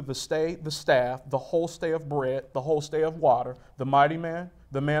from Judah the stay, the staff, the whole stay of bread, the whole stay of water, the mighty man,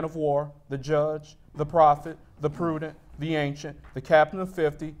 the man of war, the judge, the prophet, the prudent, the ancient, the captain of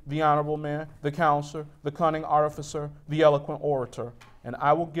 50, the honorable man, the counselor, the cunning artificer, the eloquent orator. And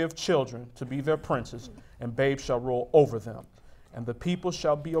I will give children to be their princes, and babes shall rule over them. And the people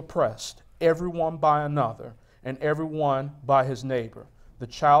shall be oppressed, every one by another, and every one by his neighbor. The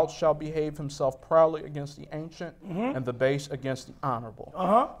child shall behave himself proudly against the ancient, and the base against the honorable.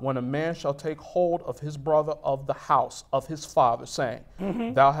 When a man shall take hold of his brother of the house of his father, saying,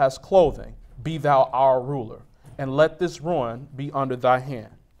 Thou hast clothing, be thou our ruler, and let this ruin be under thy hand.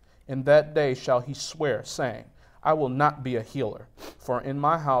 In that day shall he swear, saying, I will not be a healer, for in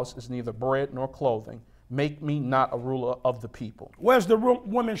my house is neither bread nor clothing. Make me not a ruler of the people. Where's the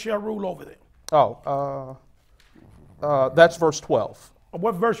woman shall rule over them? That's verse 12.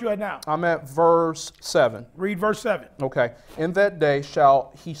 What verse you at now? I'm at verse 7. Read verse 7. Okay. In that day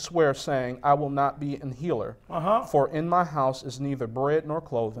shall he swear, saying, I will not be an healer, for in my house is neither bread nor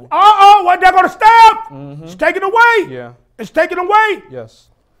clothing. What, they're going to stop? It's taken away. Yeah. It's taken away. Yes.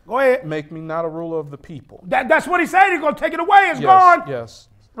 Go ahead. Make me not a ruler of the people. That's what he said. He's going to take it away. It's Yes. gone. Yes.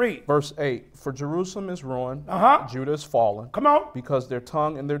 Read. Verse 8. For Jerusalem is ruined, Judah is fallen, Come on. because their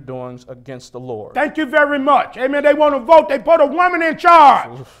tongue and their doings against the Lord. Thank you very much. Amen. They want to vote. They put a woman in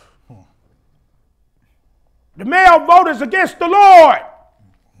charge. The male vote is against the Lord.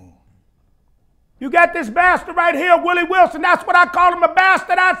 You got this bastard right here, Willie Wilson. That's what I call him, a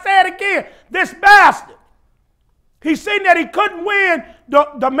bastard. I say it again. This bastard. He seen that he couldn't win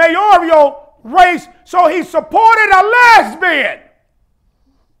the mayoral race, so he supported a lesbian.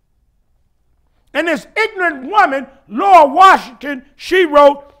 And this ignorant woman, Laura Washington, she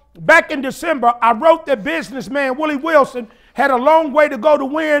wrote back in December, I wrote that businessman Willie Wilson had a long way to go to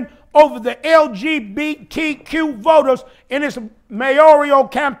win over the LGBTQ voters in his mayoral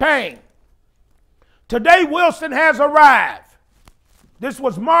campaign. Today, Wilson has arrived. This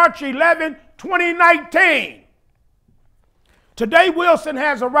was March 11, 2019. Today, Wilson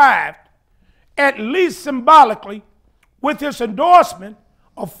has arrived, at least symbolically, with his endorsement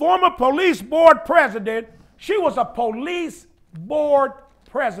of former police board president. She was a police board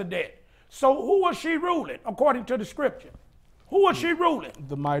president. So who was she ruling, according to the scripture? Who was she ruling?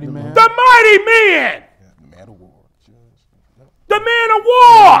 The mighty man. The mighty men. The man of war, judge. The man of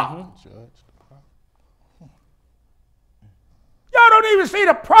war. Judge. Y'all don't even see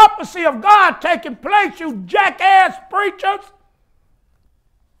the prophecy of God taking place, you jackass preachers.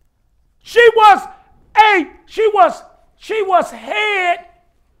 She was head.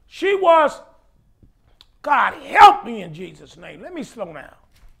 She was, God help me in Jesus' name. Let me slow down.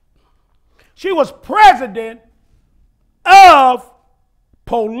 She was president of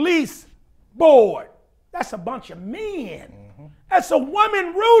police board. That's a bunch of men. That's a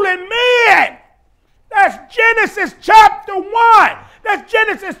woman ruling men. That's Genesis chapter 1. That's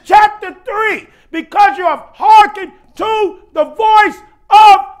Genesis chapter 3. Because you have hearkened to the voice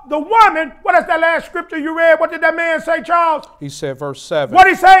of the woman, what is that last scripture you read? What did that man say, Charles? He said, verse 7. What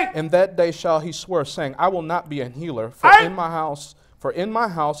did he say? In that day shall he swear, saying, I will not be an healer, in my house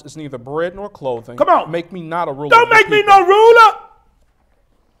is neither bread nor clothing. Come on. Make me not a ruler. Don't make me no ruler.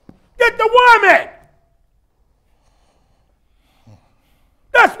 Get the woman.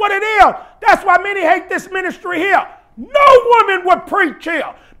 That's what it is. That's why many hate this ministry here. No woman would preach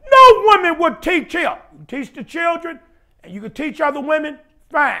here. No woman would teach here. You teach the children, and you can teach other women,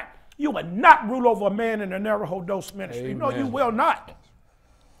 fine. You will not rule over a man in the narrow dose ministry. Amen. No, you will not.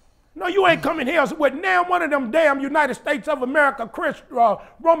 No, you ain't coming here with now one of them damn United States of America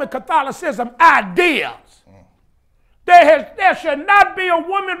Roman Catholicism ideas. There should not be a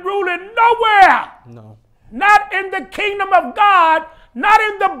woman ruling nowhere. No. Not in the kingdom of God, not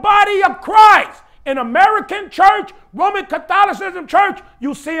in the body of Christ. In American church, Roman Catholicism church,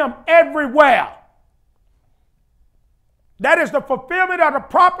 you see them everywhere. That is the fulfillment of the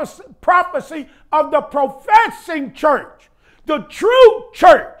prophecy of the professing church. The true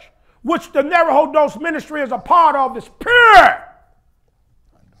church, which the narrow dose ministry is a part of, is pure.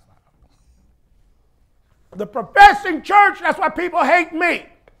 The professing church, that's why people hate me.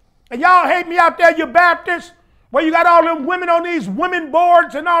 And y'all hate me out there, you Baptists, where you got all them women on these women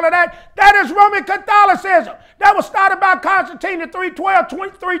boards and all of that. That is Roman Catholicism. That was started by Constantine in 312,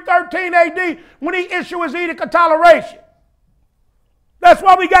 313 AD when he issued his Edict of Toleration. That's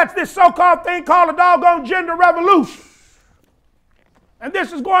why we got this so-called thing called a doggone gender revolution. And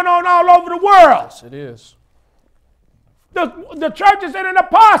this is going on all over the world. Yes, it is. The church is in an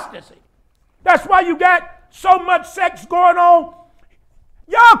apostasy. That's why you got so much sex going on.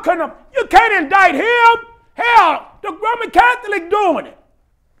 You can't indict him. Hell, the Roman Catholic doing it.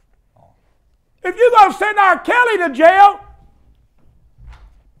 If you're going to send R. Kelly to jail,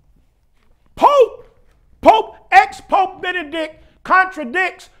 ex-Pope Benedict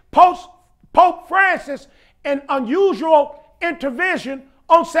contradicts Pope Francis in unusual intervention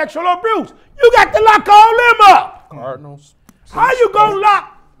on sexual abuse. You got to lock all them up. Cardinals. How you gonna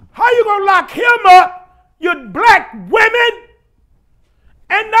lock him up, you black women,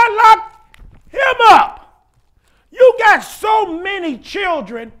 and not lock him up? You got so many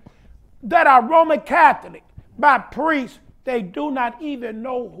children that are Roman Catholic by priests, they do not even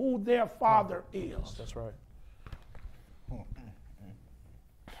know who their father is. That's right.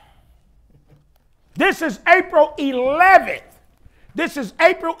 This is April 11th. This is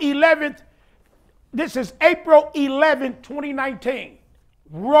April 11th, 2019.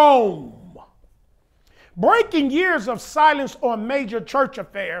 Rome. Breaking years of silence on major church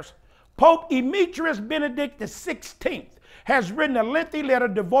affairs, Pope Demetrius Benedict XVI has written a lengthy letter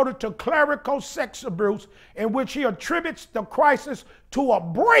devoted to clerical sex abuse in which he attributes the crisis to a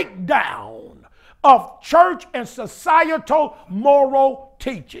breakdown of church and societal moral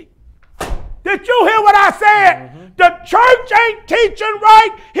teaching. Did you hear what I said? Mm-hmm. The church ain't teaching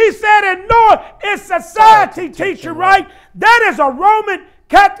right. He said it, no, it's society teaching right. That is a Roman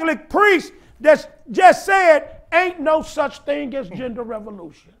Catholic priest that just said, ain't no such thing as gender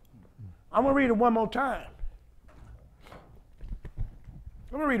revolution. I'm going to read it one more time.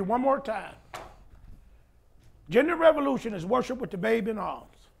 I'm going to read it one more time. Gender revolution is worship with the babe in arms.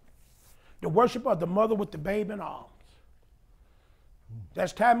 The worship of the mother with the babe in arms.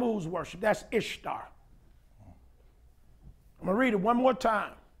 That's Tammuz worship. That's Ishtar. I'm going to read it one more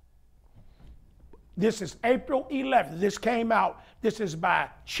time. This is April 11th. This came out. This is by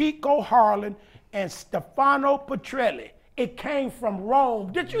Chico Harlan and Stefano Petrelli. It came from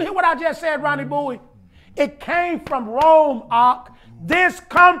Rome. Did you hear what I just said, Ronnie Bowie? It came from Rome, Ark. This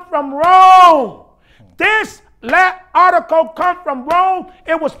come from Rome. This article come from Rome.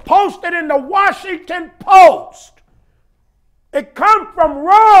 It was posted in the Washington Post. It come from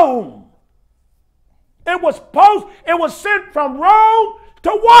Rome. It was sent from Rome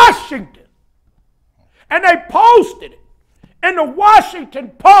to Washington. And they posted it in the Washington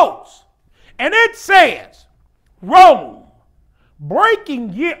Post. And it says, Rome,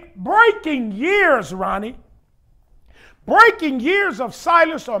 breaking years, Ronnie. Breaking years of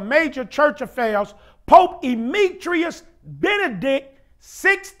silence on major church affairs, Pope Demetrius Benedict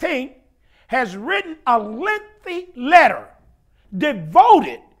XVI has written a lengthy letter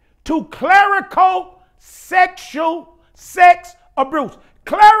devoted to clerical sex abuse.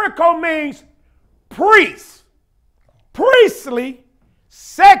 Clerical means priest, priestly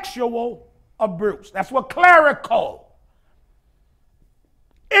sexual abuse. That's what clerical.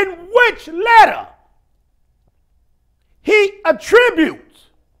 In which letter he attributes,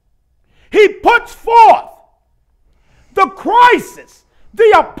 he puts forth the crisis,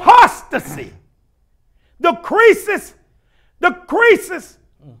 the apostasy, the crisis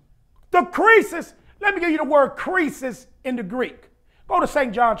The creases, let me give you the word creases in the Greek. Go to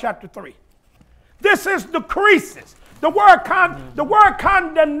St. John chapter 3. This is the creases. The word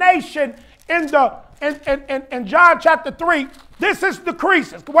condemnation in John chapter 3, this is the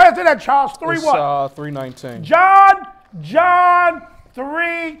creases. Where is it at, Charles? 3 It's, what? 3:19. John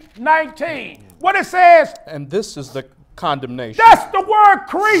 3:19. What it says, And this is the condemnation. that's the word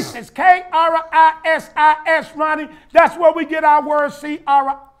creases. K-R-I-S-I-S, Ronnie. That's where we get our word C-R-I-S-I-S.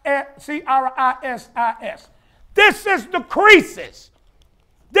 This is the creases.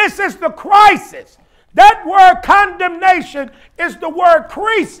 This is the crisis. That word condemnation is the word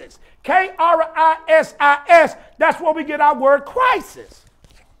creases. K-R-I-S-I-S. That's where we get our word crisis.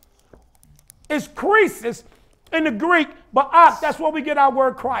 It's creases in the Greek, but that's where we get our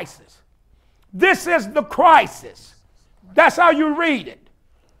word crisis. This is the crisis. That's how you read it.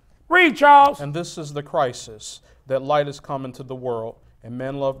 Read, Charles. And this is the crisis, that light is come into the world, and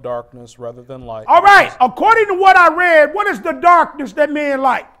men love darkness rather than light. All right. According to what I read, what is the darkness that men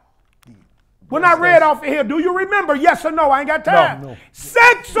like? When I read off of here, do you remember? Yes or no? I ain't got time. No.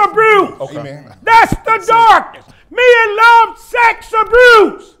 Sex abuse. Okay. Amen. That's the darkness. Men love sex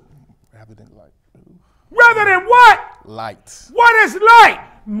abuse. Rather than light. Rather than what? Light. What is light?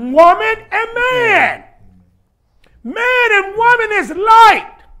 Woman and man. Man and woman is light.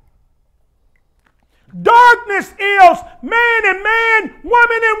 Darkness is man and man,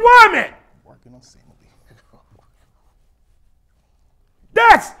 woman and woman. Working on sanity.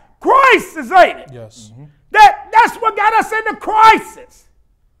 That's crisis, ain't it? Yes. That's what got us in the crisis.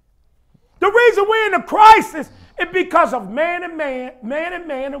 The reason we're in the crisis is because of man and man,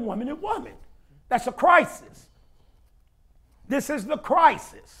 and woman and woman. That's a crisis. This is the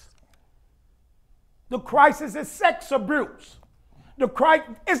crisis. The crisis is sex abuse. The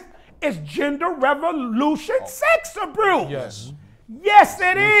crisis is gender revolution, sex abuse. Yes. Yes,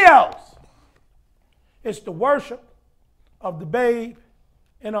 it is. It's the worship of the babe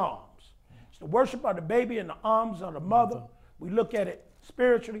in arms. It's the worship of the baby in the arms of the mother. We look at it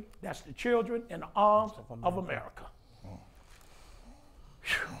spiritually. That's the children in the arms of America.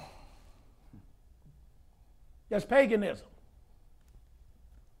 Whew. That's paganism.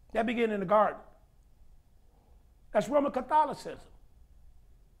 That began in the garden. That's Roman Catholicism.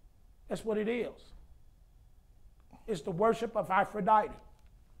 That's what it is. It's the worship of Aphrodite.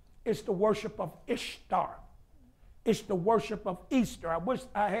 It's the worship of Ishtar. It's the worship of Easter. I wish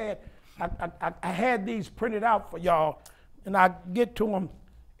I had these printed out for y'all, and I'll get to them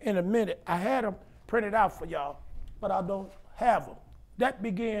in a minute. I had them printed out for y'all, but I don't have them. That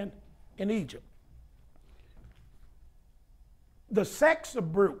began in Egypt. The sex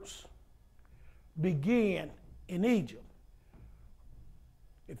abuse began in Egypt.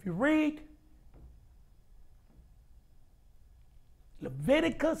 If you read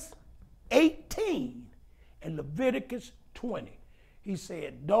Leviticus 18 and Leviticus 20, he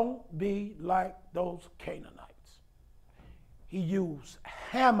said, don't be like those Canaanites. He used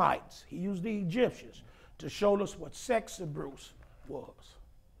Hamites, he used the Egyptians to show us what sex abuse was.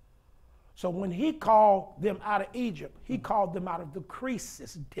 So when he called them out of Egypt, he called them out of the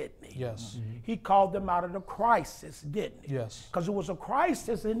crisis, didn't he? Yes. He called them out of the crisis, didn't he? Yes. Because it was a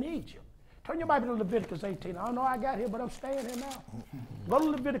crisis in Egypt. Turn your Bible to Leviticus 18. I don't know how I got here, but I'm staying here now. Go to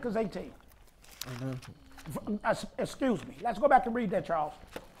Leviticus 18. Excuse me. Let's go back and read that, Charles.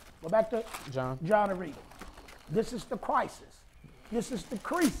 Go back to John. John and read it. This is the crisis. This is the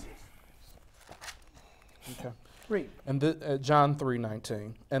crisis. Okay. Read. And John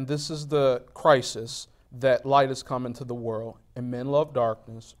 3:19. And this is the crisis, that light has come into the world, and men love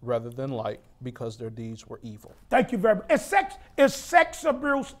darkness rather than light, because their deeds were evil. Thank you very much. Is sex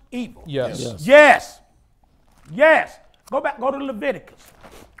abuse evil? Yes. Yes. Yes. Yes. Go to Leviticus.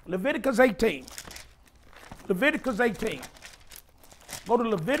 Leviticus 18. Leviticus 18. Go to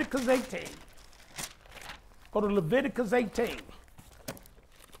Leviticus 18. Go to Leviticus 18.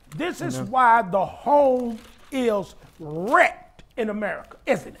 This is why the home is wrecked in America,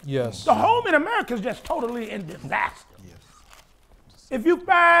 isn't it? Yes. The home in America is just totally in disaster. If you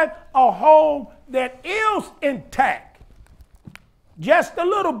find a home that is intact, just a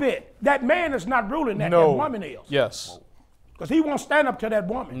little bit, that man is not ruling that, No. that woman is. Yes. Because he won't stand up to that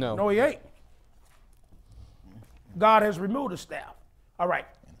woman. No. He ain't. God has removed the staff. All right.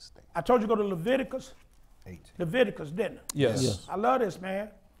 I told you to go to Leviticus. 8. Leviticus, didn't I? Yes. Yes. I love this, man.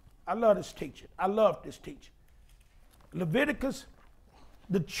 I love this teaching. I love this teaching. Leviticus,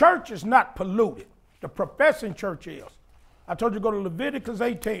 the church is not polluted. The professing church is. I told you to go to Leviticus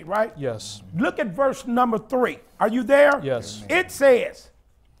 18, right? Yes. Look at verse number 3. Are you there? Yes. It says,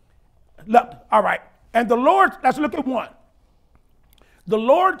 look, all right. And the Lord, let's look at 1. The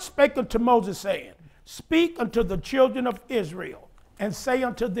Lord spake unto Moses, saying, Speak unto the children of Israel, and say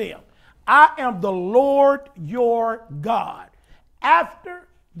unto them, I am the Lord your God, after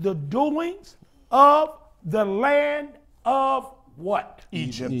the doings of the land of what?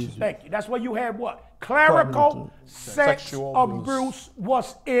 Egypt. Thank you. That's where you had what? Clerical sex Sexual abuse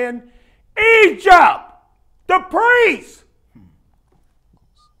was in Egypt. The priests.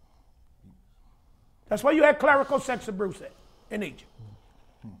 That's why you had clerical sex abuse in Egypt.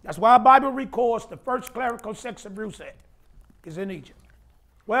 That's why our Bible records the first clerical sex abuse is in Egypt.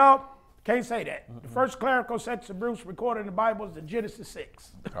 Well, can't say that. The first clerical sex abuse recorded in the Bible is in Genesis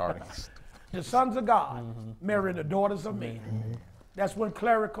 6. The sons of God married the daughters of men. That's when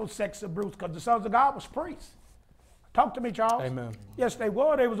clerical sex abuse, because the sons of God was priests. Talk to me, Charles. Amen. Yes, they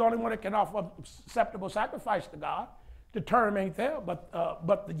were. They was the only one that can offer acceptable sacrifice to God. The term ain't there, but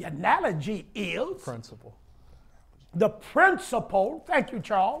the analogy is Principle. the principle. Thank you,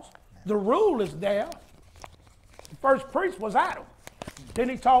 Charles. The rule is there. The first priest was Adam. Then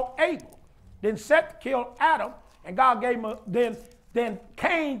he taught Abel. Then Seth killed Adam, and God gave him then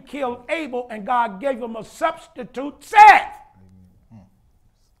Cain killed Abel, and God gave him a substitute, Seth.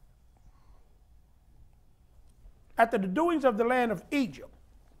 After the doings of the land of Egypt,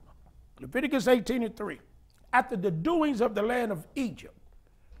 Leviticus 18:3. After the doings of the land of Egypt,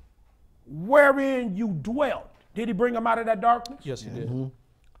 wherein you dwelt. Did he bring them out of that darkness? Yes, he did.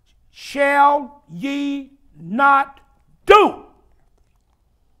 Shall ye not do?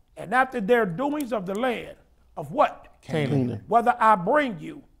 And after their doings of the land of what? Canaan. Whether I bring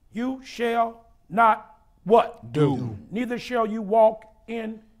you, you shall not what? Do. Neither shall you walk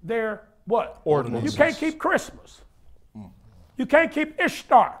in their what? Ordinances. You can't keep Christmas. You can't keep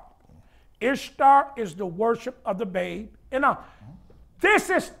Ishtar. Ishtar is the worship of the babe.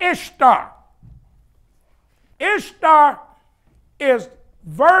 This is Ishtar. Ishtar is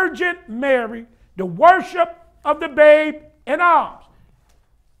Virgin Mary, the worship of the babe in arms.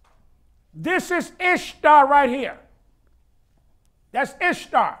 This is Ishtar right here. That's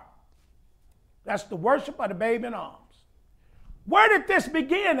Ishtar. That's the worship of the babe in arms. Where did this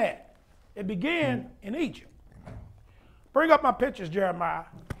begin at? It began in Egypt. Bring up my pictures, Jeremiah.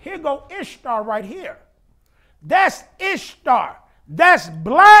 Here go Ishtar right here. That's Ishtar. That's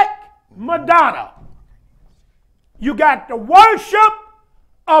Black Madonna. You got the worship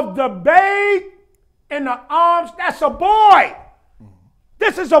of the babe in the arms. That's a boy.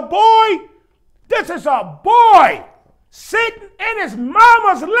 This is a boy. This is a boy sitting in his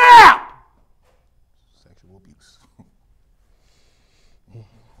mama's lap. Sexual abuse.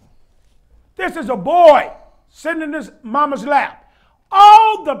 This is a boy sitting in his mama's lap.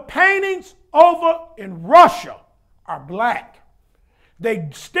 All the paintings over in Russia are black. They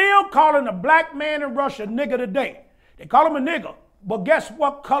still calling a black man in Russia nigger today. They call him a nigger, but guess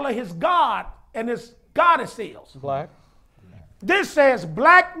what color his god and his goddess is? Black. This says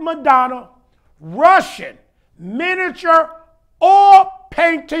Black Madonna, Russian miniature oil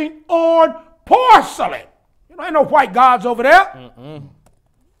painting on porcelain. You know, ain't no white gods over there.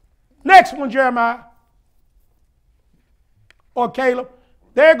 Next one, Jeremiah. Or Caleb.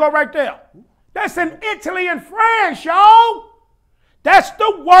 There you go right there. That's in Italy and France, y'all. That's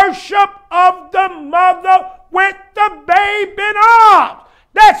the worship of the mother with the babe in arms.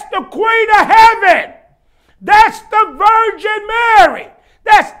 That's the Queen of Heaven. That's the Virgin Mary.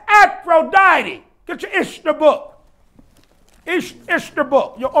 That's Aphrodite. Get your Ishtar book. Ishtar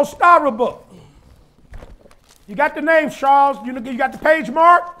book, your Ostara book. You got the names, Charles. You got the page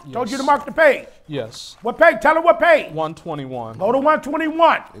marked? Yes. Told you to mark the page. Yes. What page? Tell her what page. 121. Go to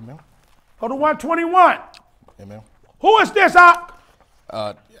 121. Amen. Go to 121. Amen. Who is this, Ak?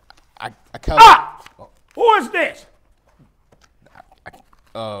 I kind of. Ak! Who is this?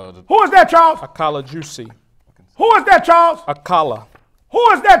 Who is that, Charles? Akala Juicy. Who is that, Charles? Akala.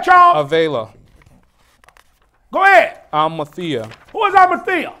 Who is that, Charles? Avela. Go ahead. Almathea. Who is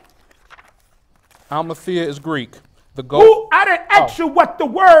Amathea? Almathea is Greek. The goat. Who? I didn't ask you what the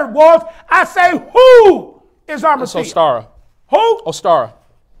word was. I say, who is It's Amathea? Ostara. Who? Ostara.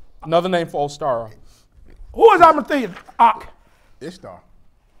 Another name for Ostara. Who is Amathea? Ak. Ishtar.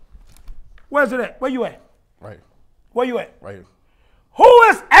 Where's it at? Where you at? Right. Where you at? Right here. Who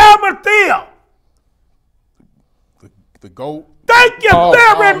is Amathea? The goat. Thank you Oh,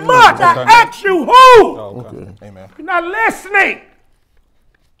 very oh, much. okay. I asked you who. Oh, okay. Okay. Amen. You're not listening.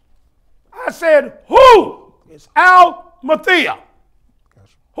 I said, who is Amathea?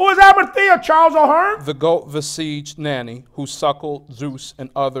 Who is Amathea, Charles O'Hearn? The goat besieged Nanny, who suckled Zeus and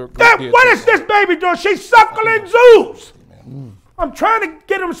other Greek What deities. is this baby doing? She's suckling Zeus. I'm trying to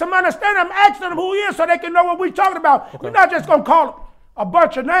get them some understanding. I'm asking them who he is so they can know what we're talking about. We're not just going to call him. a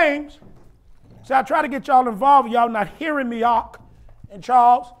bunch of names. See, I try to get y'all involved. Y'all not hearing me, Ock and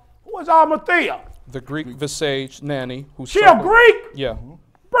Charles. Who is Arimathea? The Greek visage nanny who She a Greek? Yeah.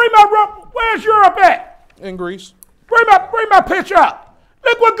 Bring my, where's Europe at? In Greece. Bring my picture up.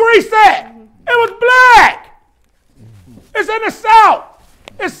 Look what Greece at. It was black. It's in the south.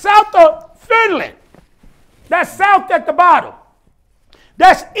 It's south of Finland. That's south at the bottom.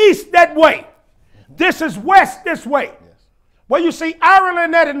 That's east that way. This is west this way. Where you see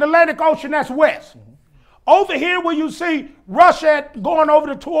Ireland at in the Atlantic Ocean, that's west. Over here where you see Russia going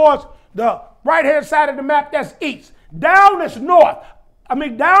over towards the right-hand side of the map, that's east. Down is north.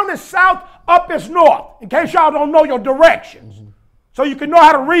 Down is south, up is north, in case y'all don't know your directions. So you can know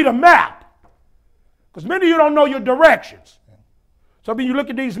how to read a map. Because many of you don't know your directions. So when you look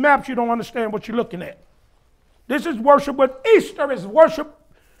at these maps, you don't understand what you're looking at. This is worship, but Easter is worship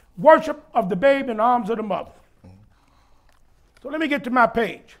of the babe in the arms of the mother. So let me get to my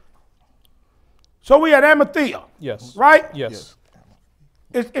page. So we had Arimathea. Yes. Right? Yes.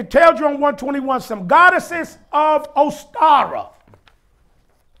 It tells you on 121, some goddesses of Ostara.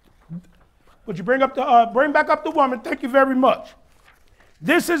 Would you bring back up the woman? Thank you very much.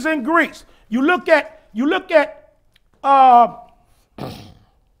 This is in Greece. You look at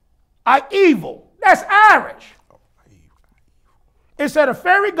Evil. That's Irish. It said a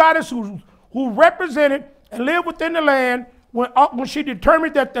fairy goddess who represented and lived within the land when she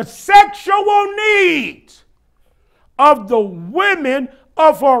determined that the sexual needs of the women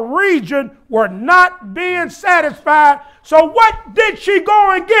of her region were not being satisfied. So what did she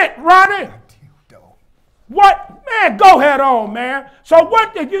go and get, Ronnie? What? Man, go ahead on, man. So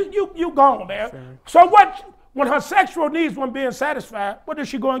what did you go on, man? So what, when her sexual needs weren't being satisfied, what did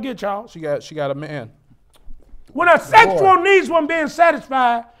she go and get, Charles? She got a man. When her sexual needs weren't being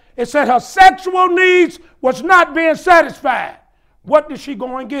satisfied, it said her sexual needs was not being satisfied. What did she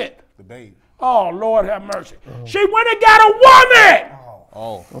go and get? The babe. Oh, Lord have mercy. She went and got a woman.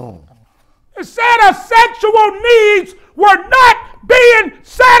 Oh. It said her sexual needs were not being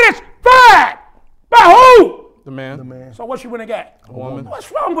satisfied. By who? The man. So what she went and got? A woman.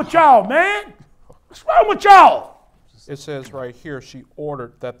 What's wrong with y'all, man? What's wrong with y'all? It says right here, she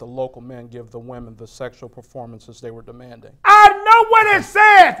ordered that the local men give the women the sexual performances they were demanding. I know what it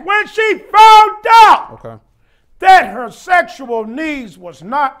says. When she found out that her sexual needs was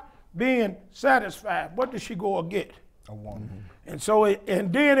not being satisfied, what did she go and get? A woman. And so,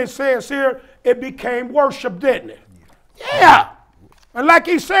 and then it says here, it became worship, didn't it? Yeah. And like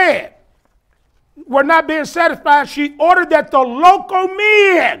he said, were not being satisfied, she ordered that the local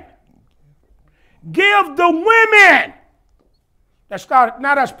men give the women.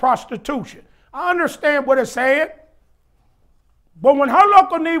 Now that's prostitution. I understand what it's saying. But when her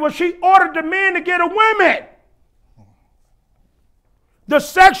local need was, she ordered the men to get a women. The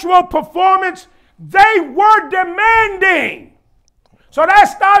sexual performance they were demanding. So that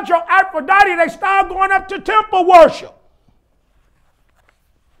started your Aphrodite. They started going up to temple worship.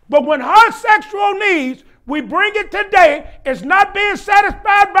 But when her sexual needs, we bring it today, is not being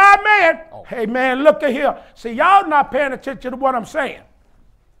satisfied by a man. Oh. Hey, man, look at here. See, y'all not paying attention to what I'm saying.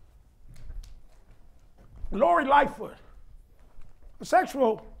 Lori Lightfoot, her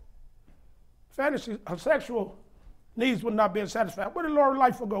sexual fantasy, her sexual needs were not being satisfied. What did Lori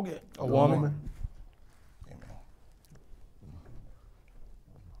Lightfoot go get? A woman.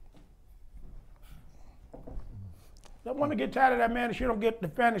 That woman get tired of that man and she don't get the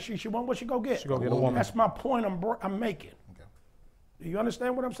fantasy she want. What she go get? She go get a woman. That's my point I'm making. Okay. Do you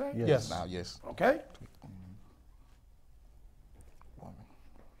understand what I'm saying? Yes. Now, yes. Okay.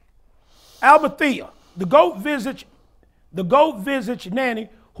 Arimathea, the goat visage nanny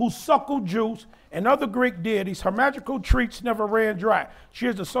who suckled Jews and other Greek deities. Her magical treats never ran dry. She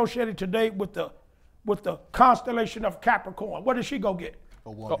is associated today with the constellation of Capricorn. What did she go get?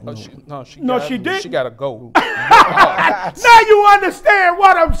 She did. She got a goat. Now you understand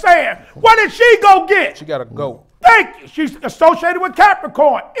what I'm saying. What did she go get? She got a goat. Thank you. She's associated with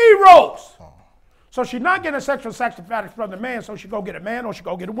Capricorn, Eros. So she's not getting a sexual sacrifice from the man, so she go get a man or she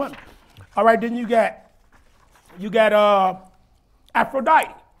go get a woman. All right, then you got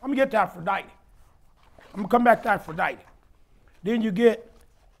Aphrodite. I'm gonna get to Aphrodite. I'm gonna come back to Aphrodite. Then you get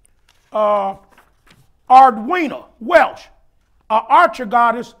Ardwina, Welsh, an archer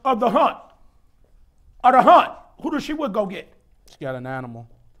goddess of the hunt. Who does she would go get? She got an animal.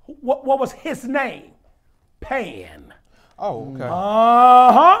 What was his name? Pan. Oh, okay.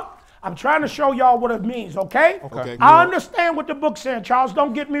 I'm trying to show y'all what it means, okay? Okay. I understand what the book's saying, Charles.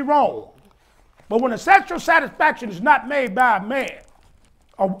 Don't get me wrong. But when a sexual satisfaction is not made by a man,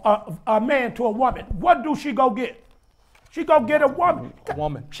 a man to a woman, what do she go get? She go get a woman. A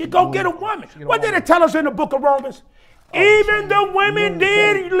woman. She go get a woman. get a What did woman. it tell us in the book of Romans? Even the women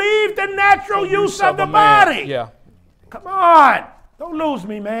did leave the natural use of the a man. body. Yeah. Come on. Don't lose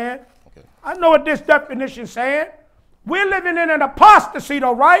me, man. Okay. I know what this definition is saying. We're living in an apostasy,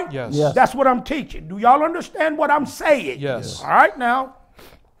 though, right? Yes. Yes. That's what I'm teaching. Do y'all understand what I'm saying? Yes. All right, now.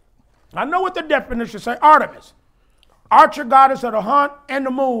 I know what the definition say. Artemis, archer goddess of the hunt and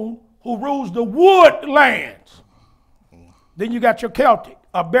the moon, who rules the woodlands. Then you got your Celtic,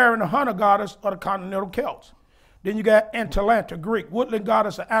 a bearing, a hunter goddess of the continental Celts. Then you got Atalanta, Greek, woodland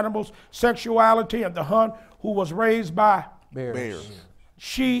goddess of animals, sexuality, and the hunt, who was raised by Bears.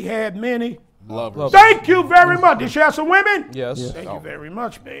 she had many. Lovers. Thank you very much. Did she have some women? Yes. Thank you very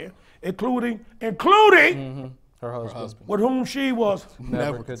much, man. Including Her husband. with whom she was.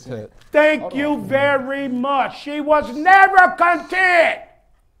 Never content. Thank you very much. She was never content.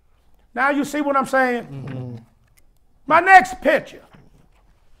 Now you see what I'm saying? My next picture.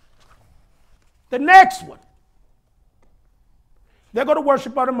 The next one. They're going to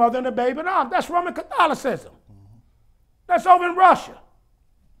worship of the mother and the babe in arms. That's Roman Catholicism. That's over in Russia.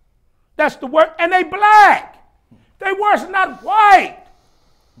 That's the word. And they black. They were not white.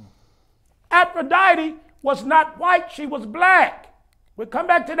 Aphrodite was not white. She was black. We'll come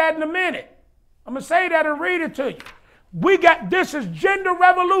back to that in a minute. I'm going to say that and read it to you. This is gender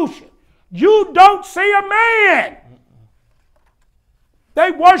revolution. You don't see a man.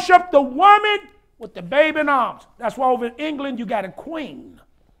 They worship the woman with the babe in arms. That's why over in England you got a queen.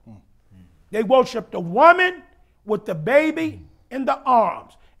 They worship the woman with the baby in the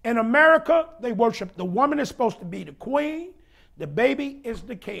arms. In America, they worship the woman is supposed to be the queen. The baby is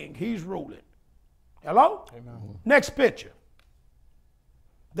the king. He's ruling. Hello? Amen. Next picture.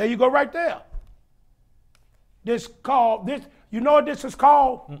 There you go right there. You know what this is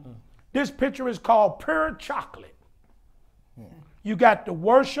called? This picture is called pure chocolate. You got the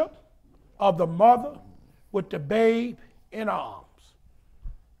worship of the mother with the babe in arms.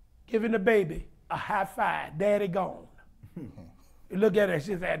 Giving the baby a high five. Daddy gone. You look at her,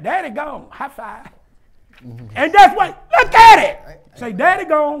 she said, Daddy gone. High five. And that's what, look at it. Say, Daddy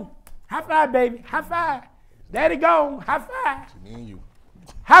gone. High five, baby. High five. Daddy gone. High five. Me and you.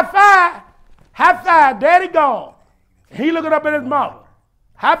 High five. High five. Daddy gone. He looking up at his mother.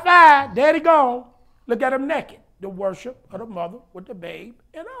 High five. Daddy gone. Look at him naked. The worship of the mother with the babe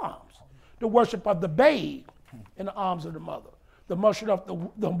in arms. The worship of the babe in the arms of the mother. The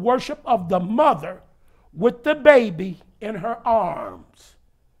worship of the mother with the baby in her arms.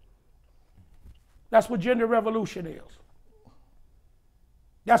 That's what gender revolution is.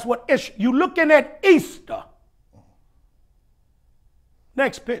 That's what you're looking at Easter.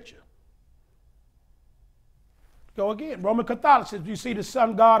 Next picture. Go again. Roman Catholicism. You see the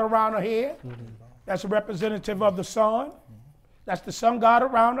sun god around her head. That's a representative of the sun. That's the sun god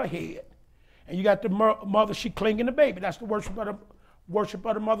around her head. And you got the mother, she clinging the baby. That's the worship of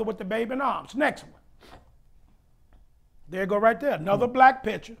the mother with the baby in arms. Next one. There you go right there. Another black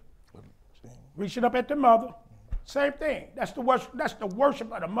picture. Reaching up at the mother. Same thing. That's the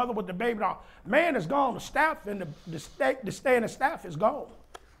worship of the mother with the baby in arms. Man is gone. The staff and the stay in the staff is gone.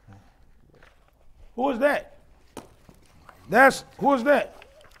 Who is that? Who is that?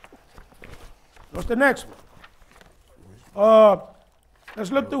 What's the next one?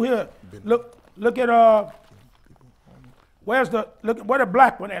 Let's look through here. Look at where the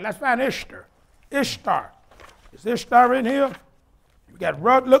black one at? Let's find Ishtar. Ishtar. Is Ishtar in here? You got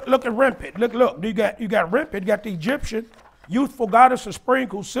look at Rempit. Look. You got Rempit. You got the Egyptian youthful goddess of spring,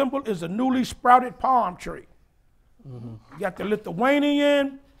 whose symbol is a newly sprouted palm tree. You got the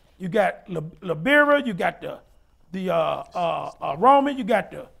Lithuanian. You got Libera. You got the Roman. You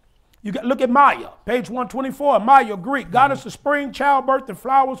got look at Maya, page 124. Maya, Greek, goddess of spring, childbirth, and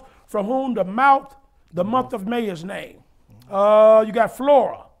flowers, from whom the month of May is named. You got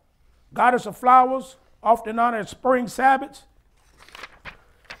Flora, goddess of flowers, often honored as spring Sabbaths.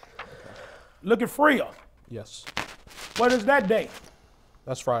 Look at Freya. Yes. What is that day?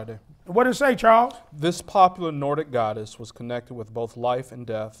 That's Friday. What does it say, Charles? This popular Nordic goddess was connected with both life and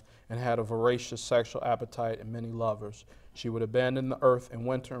death and had a voracious sexual appetite and many lovers. She would abandon the earth in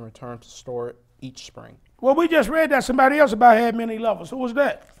winter and return to store it each spring. Well, we just read that somebody else about had many lovers. Who was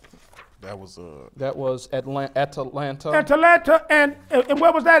that? That was Atalanta. Atalanta, and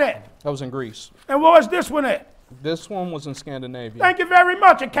where was that at? That was in Greece. And where was this one at? This one was in Scandinavia. Thank you very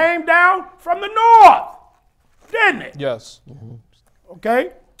much. It came down from the north, didn't it? Yes.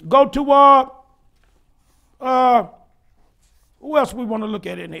 Okay. Go to who else we want to look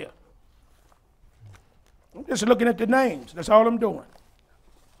at in here? I'm just looking at the names. That's all I'm doing.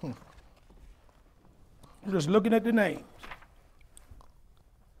 I'm just looking at the names.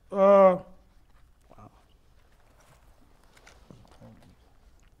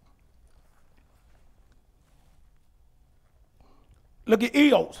 Look at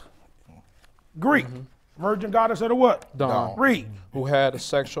Eos, Greek, virgin goddess of the what? Dawn. Read. Who had a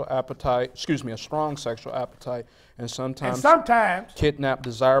sexual appetite, a strong sexual appetite, and And sometimes sometimes, kidnapped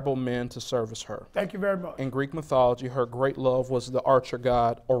desirable men to service her. thank you very much. In Greek mythology, her great love was the archer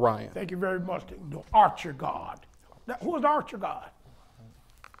god Orion. Thank you very much. The archer god. Who is the archer god?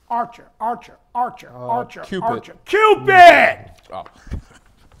 Archer, archer, Cupid. archer. Cupid! Oh.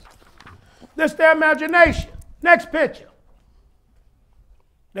 This their imagination. Next picture.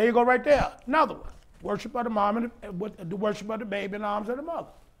 There you go right there. Another one. Worship of the mom and the worship of the baby in the arms of the mother.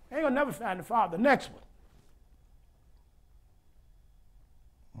 Ain't gonna never find the father. Next one.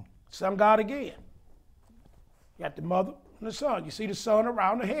 Sun God again. You got the mother and the son. You see the sun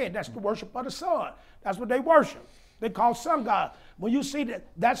around the head. That's the worship of the sun. That's what they worship. They call sun God. When you see that,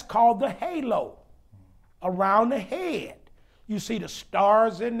 that's called the halo around the head. You see the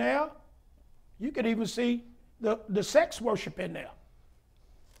stars in there. You can even see the sex worship in there.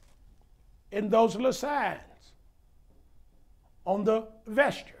 In those little signs on the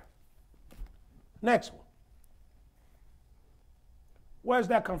vesture. Next one. Where does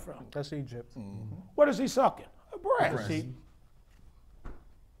that come from? That's Egypt. What is he sucking? A breast. He's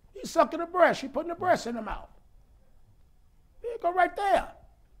sucking a breast. He's putting a breast in the mouth. There you go right there.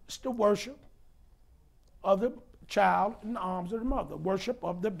 It's the worship of the child in the arms of the mother. Worship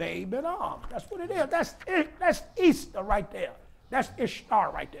of the babe in arms. That's what it is. That's Easter right there. That's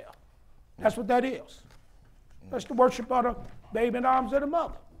Ishtar right there. That's what that is. That's the worship of the babe in the arms of the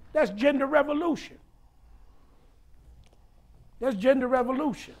mother. That's gender revolution. That's gender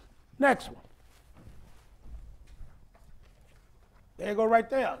revolution. Next one. There you go right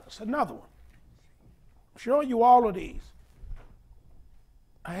there. That's another one. I'm showing you all of these.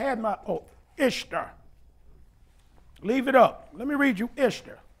 I had my, Ishtar. Leave it up. Let me read you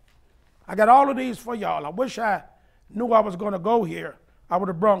Ishtar. I got all of these for y'all. I wish I knew I was going to go here. I would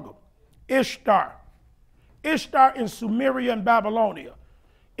have brung them. Ishtar. Ishtar in Sumeria and Babylonia.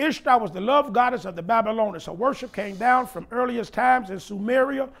 Ishtar was the love goddess of the Babylonians. Her worship came down from earliest times in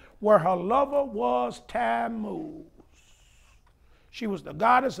Sumeria, where her lover was Tammuz. She was the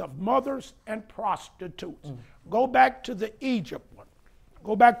goddess of mothers and prostitutes. Go back to the Egypt one.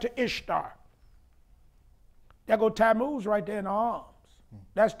 Go back to Ishtar. There go Tammuz right there in the arms.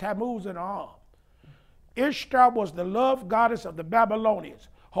 That's Tammuz in the arms. Ishtar was the love goddess of the Babylonians.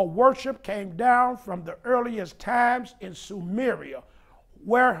 Her worship came down from the earliest times in Sumeria,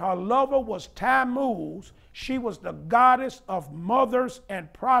 where her lover was Tammuz. She was the goddess of mothers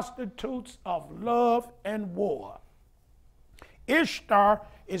and prostitutes, of love and war. Ishtar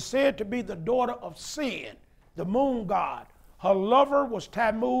is said to be the daughter of Sin, the moon god. Her lover was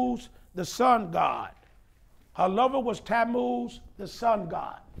Tammuz, the sun god. Her lover was Tammuz, the sun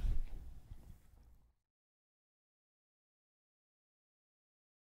god.